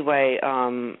 But anyway,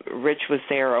 Rich was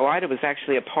there. OIDA was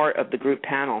actually a part of the group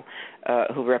panel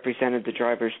who represented the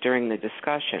drivers during the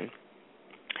discussion.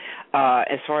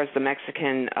 As far as the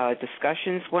Mexican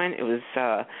discussions went, it was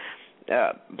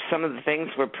some of the things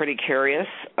were pretty curious.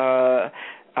 A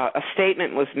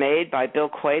statement was made by Bill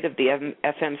Quaid of the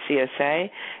FMCSA,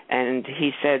 and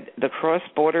he said, the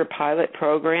cross-border pilot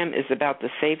program is about the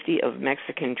safety of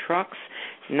Mexican trucks,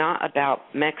 not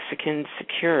about Mexican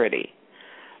security.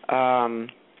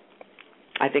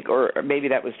 I think, or maybe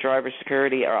that was driver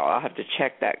security, or I'll have to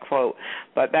check that quote.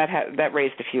 But that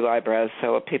raised a few eyebrows,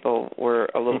 so people were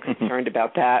a little concerned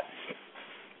about that.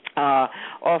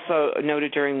 Also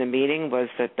noted during the meeting was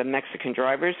that the Mexican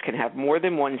drivers can have more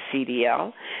than one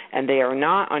CDL, and they are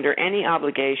not under any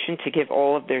obligation to give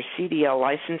all of their CDL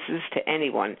licenses to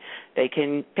anyone. They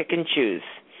can pick and choose.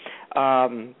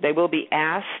 They will be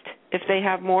asked if they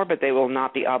have more, but they will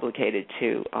not be obligated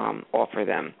to offer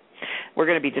them. We're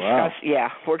going to be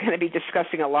we're going to be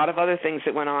discussing a lot of other things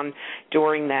that went on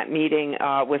during that meeting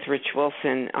with Rich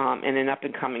Wilson in an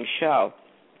up-and-coming show.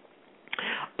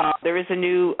 There is a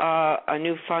new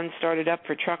fund started up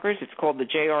for truckers. It's called the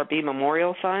JRB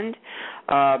Memorial Fund.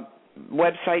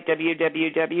 Website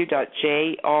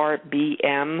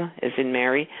www.jrbm, as in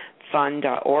Mary,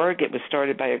 fund.org. It was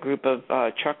started by a group of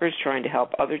truckers trying to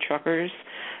help other truckers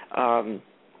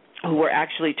who were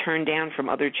actually turned down from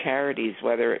other charities,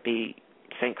 whether it be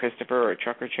St. Christopher or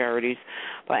trucker charities.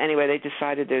 But anyway, they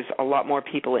decided there's a lot more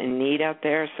people in need out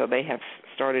there, so they have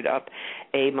started up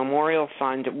a memorial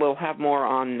fund. We'll have more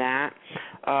on that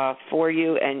for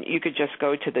you, and you could just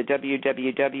go to the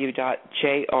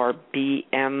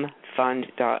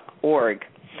www.jrbmfund.org.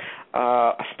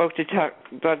 I spoke to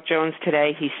Doug Jones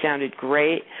today. He sounded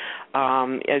great.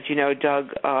 As you know,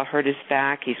 Doug hurt his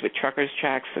back. He's with Truckers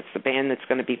Tracks. That's the band that's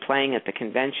going to be playing at the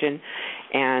convention.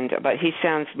 But he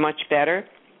sounds much better.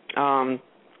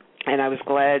 And I was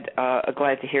glad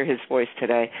to hear his voice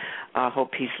today.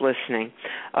 Hope he's listening.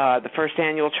 The first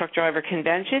annual Truck Driver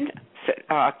Convention,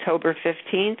 October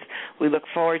 15th. We look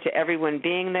forward to everyone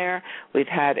being there. We've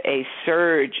had a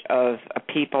surge of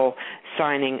people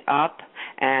signing up,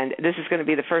 and this is going to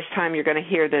be the first time you're going to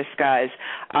hear this, guys.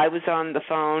 I was on the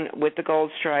phone with the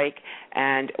Gold Strike,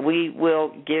 and we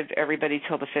will give everybody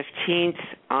till the 15th.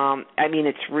 I mean,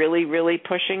 it's really, really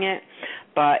pushing it,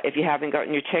 but if you haven't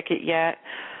gotten your ticket yet,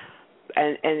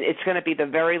 and it's going to be the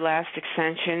very last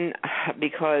extension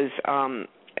because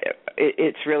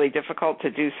it's really difficult to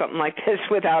do something like this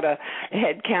without a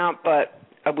head count, but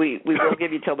we will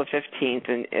give you till the 15th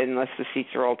unless the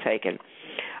seats are all taken.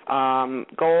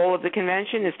 Goal of the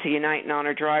convention is to unite and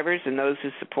honor drivers and those who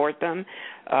support them.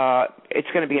 It's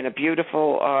going to be in a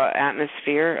beautiful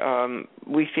atmosphere.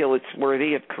 We feel it's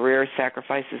worthy of career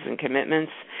sacrifices and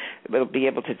commitments. We'll be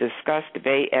able to discuss,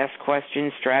 debate, ask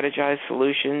questions, strategize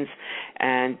solutions,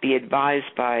 and be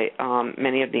advised by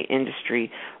many of the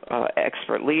industry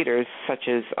expert leaders, such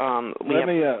as let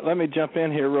me jump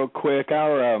in here real quick.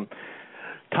 Our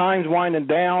time's winding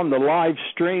down. The live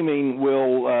streaming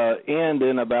will end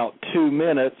in about 2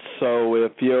 minutes, so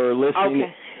if you're listening...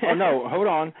 Okay. Oh, no, hold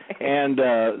on. And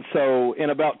so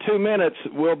in about 2 minutes,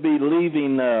 we'll be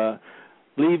leaving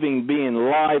being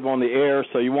live on the air,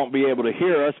 so you won't be able to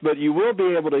hear us, but you will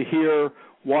be able to hear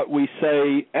what we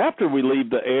say after we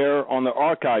leave the air on the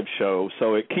archive show.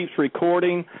 So it keeps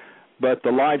recording, but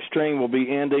the live stream will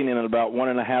be ending in about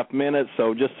 1.5 minutes,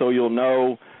 so just so you'll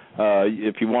know,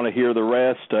 if you want to hear the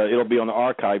rest, it'll be on the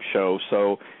archive show.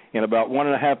 So in about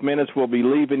 1.5 minutes, we'll be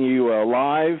leaving you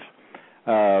live.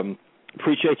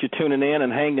 Appreciate you tuning in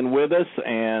and hanging with us.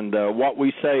 And what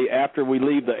we say after we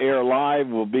leave the air live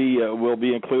will be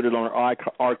included on our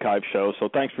archive show. So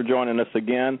thanks for joining us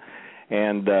again,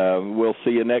 and we'll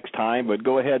see you next time. But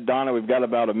go ahead, Donna. We've got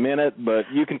about a minute, but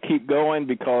you can keep going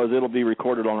because it'll be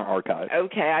recorded on our archive.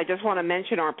 Okay. I just want to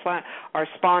mention our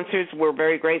sponsors. We're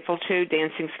very grateful to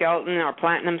Dancing Skeleton, our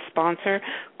platinum sponsor.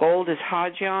 Gold is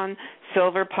Hajion.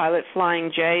 Silver, Pilot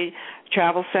Flying J,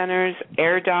 Travel Centers,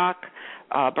 Air Doc.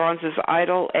 Bronze is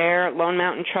Idle, Air, Lone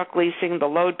Mountain Truck Leasing, The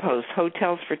Load Post,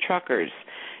 Hotels for Truckers,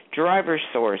 Driver's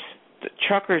Source, the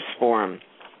Truckers Forum,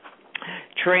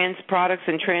 Trans Products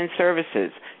and Trans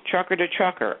Services, Trucker to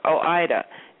Trucker, OIDA,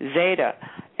 Zeta,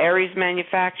 Aries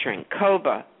Manufacturing,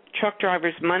 COBA, Truck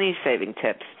Drivers Money Saving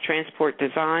Tips, Transport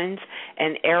Designs,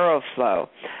 and Aeroflow.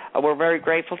 We're very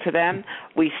grateful to them.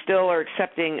 We still are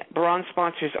accepting bronze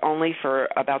sponsors only for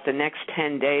about the next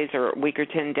 10 days or a week or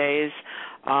 10 days.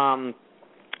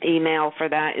 Email for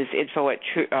that is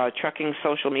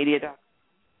info@truckingsocialmedia.com,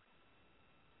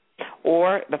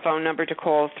 or the phone number to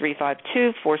call is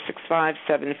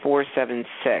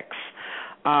 352-465-7476.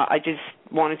 I just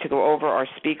wanted to go over our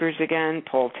speakers again.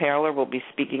 Paul Taylor will be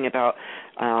speaking about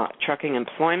trucking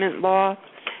employment law.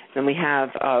 Then we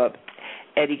have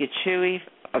Eddie Gachui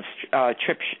of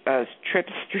Trip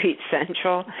Street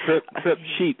Central. Trip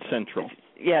Sheet Central.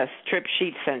 Yes, Trip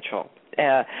Sheet Central.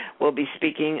 We'll be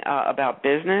speaking about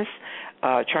business,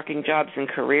 trucking jobs and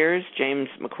careers, James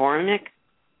McCormick.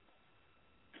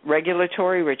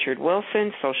 Regulatory, Richard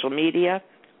Wilson. Social media,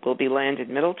 will be Land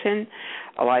in Middleton,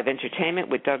 a live entertainment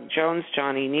with Doug Jones,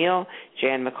 Johnny Neal,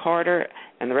 Jan McCarter,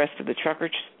 and the rest of the Trucker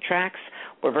Tracks.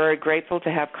 We're very grateful to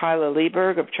have Kyla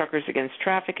Lieberg of Truckers Against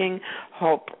Trafficking,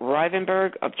 Hope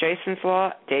Rivenberg of Jason's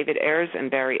Law, David Ayers and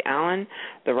Barry Allen,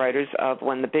 the writers of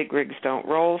When the Big Rigs Don't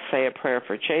Roll, Say a Prayer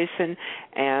for Jason,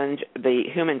 and the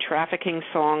human trafficking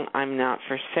song, I'm Not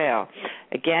for Sale.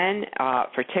 Again,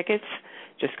 for tickets,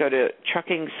 just go to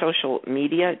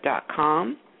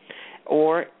truckingsocialmedia.com,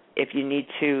 or if you need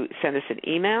to send us an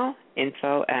email,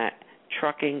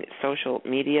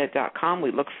 info@truckingsocialmedia.com.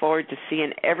 We look forward to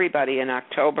seeing everybody in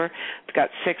October. We've got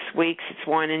 6 weeks. It's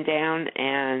winding down,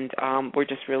 and we're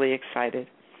just really excited.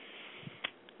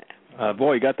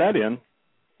 Boy, you got that in.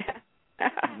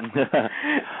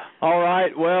 All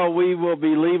right. Well, we will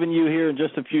be leaving you here in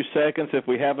just a few seconds if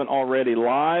we haven't already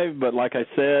live. But like I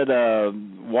said,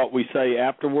 what we say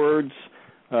afterwards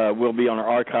will be on our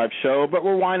archive show. But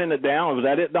we're winding it down. Was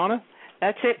that it, Donna?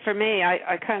 That's it for me. I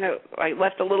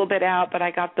left a little bit out, but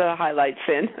I got the highlights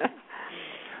in.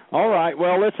 All right.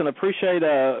 Well, listen, appreciate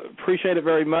it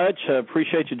very much.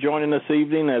 Appreciate you joining this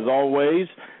evening, as always.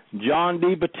 John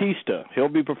D. Batista. He'll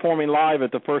be performing live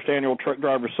at the first annual Truck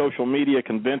Driver Social Media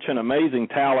Convention. Amazing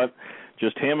talent.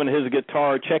 Just him and his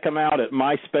guitar. Check him out at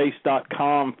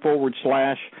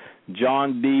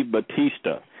myspace.com/John D.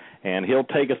 Batista. And he'll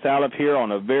take us out of here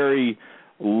on a very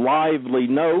lively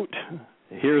note.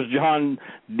 Here's John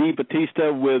D.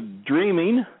 Batista with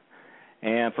Dreaming.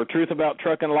 And for Truth About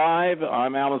Trucking Live,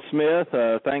 I'm Alan Smith.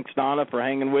 Thanks, Donna, for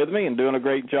hanging with me and doing a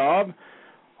great job.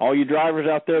 All you drivers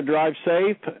out there, drive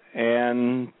safe,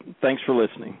 and thanks for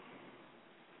listening.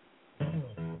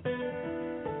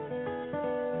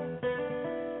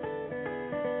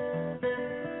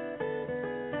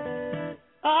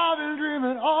 I've been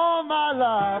dreaming all my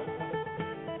life,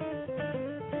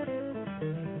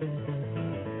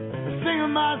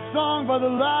 singing my song by the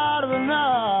light of the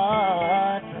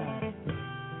night.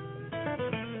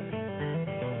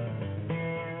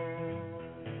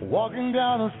 Walking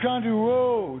down those country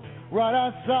roads right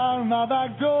outside my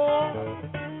back door,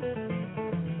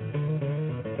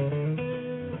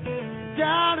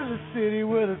 down to the city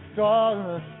where the stars in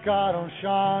the sky don't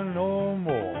shine no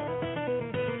more.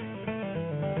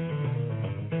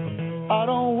 I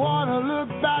don't want to look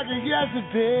back at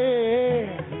yesterday,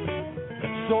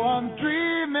 so I'm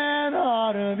dreaming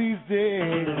harder these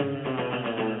days.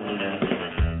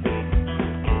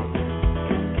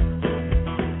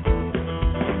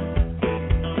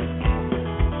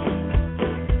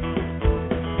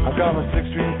 I've got my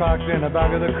 6-string parked in the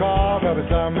back of the car, right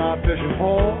beside my fishing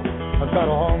pole. I've got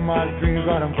all my dreams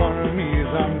right in front of me as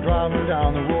I'm driving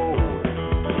down the road.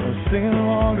 I'm singing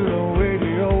along to the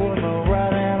radio with my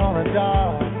right hand on the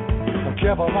dial. I'm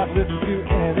careful not to listen to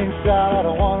anything sad, I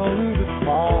don't want to lose a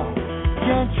smile.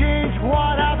 Can't change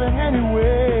what happened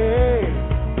anyway,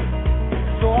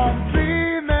 so I'm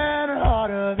dreaming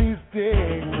harder these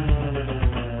days.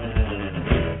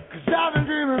 'Cause I've been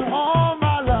dreaming all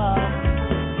my life,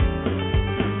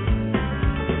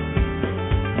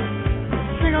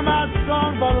 singing my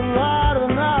song by the light of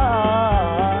the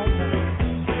night.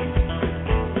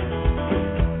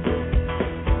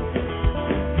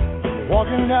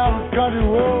 Walking down this country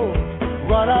road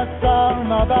right outside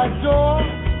my back door,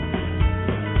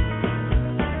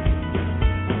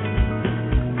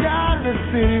 down in the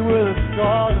city where the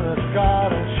stars in the sky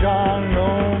don't shine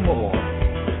no more.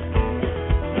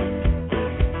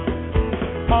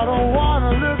 I don't want to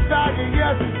look back at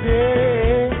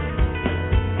yesterday,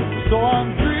 so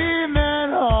I'm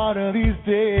dreaming harder these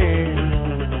days.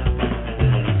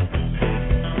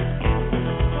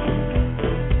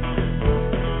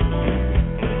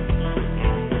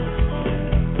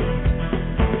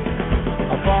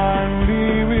 I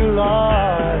finally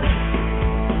realized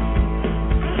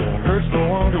it hurts to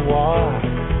wonder why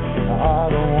I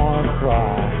don't want to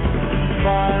cry.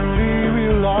 Finally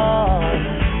realized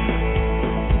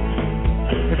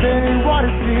if ain't what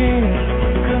it seems,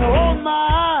 you can hold my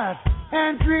eyes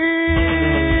and dream.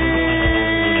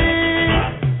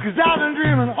 'Cause I've been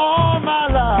dreaming all my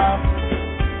life,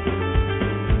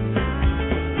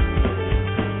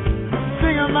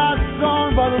 singing my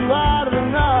song by the light of the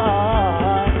night.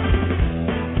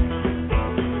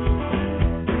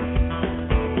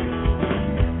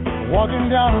 Walking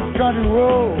down this country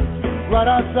road right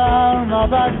outside my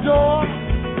back door,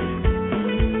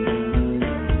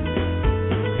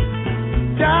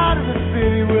 down to the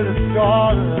city where the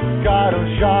stars in the sky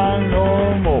don't shine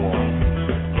no more.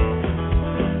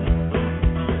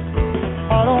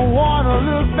 I don't want to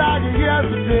look back at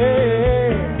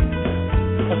yesterday,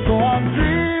 so I'm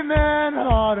dreaming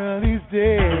harder these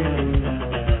days.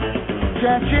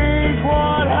 Can't change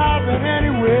what happened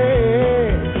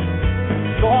anyway.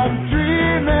 So I'm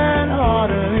dreaming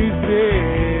harder these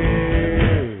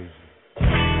days.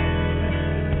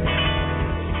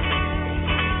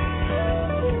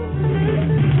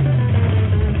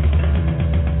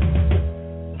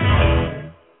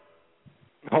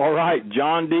 All right,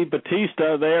 John D.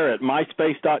 Batista there at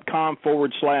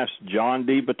myspace.com/John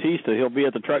D. Batista. He'll be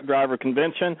at the Truck Driver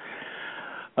Convention.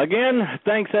 Again,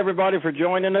 thanks everybody for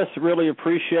joining us. Really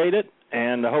appreciate it.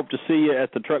 And I hope to see you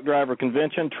at the Truck Driver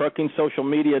Convention,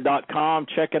 truckingsocialmedia.com.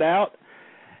 Check it out.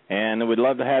 And we'd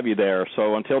love to have you there.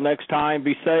 So until next time,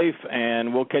 be safe,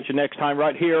 and we'll catch you next time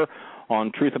right here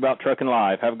on Truth About Trucking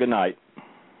Live. Have a good night.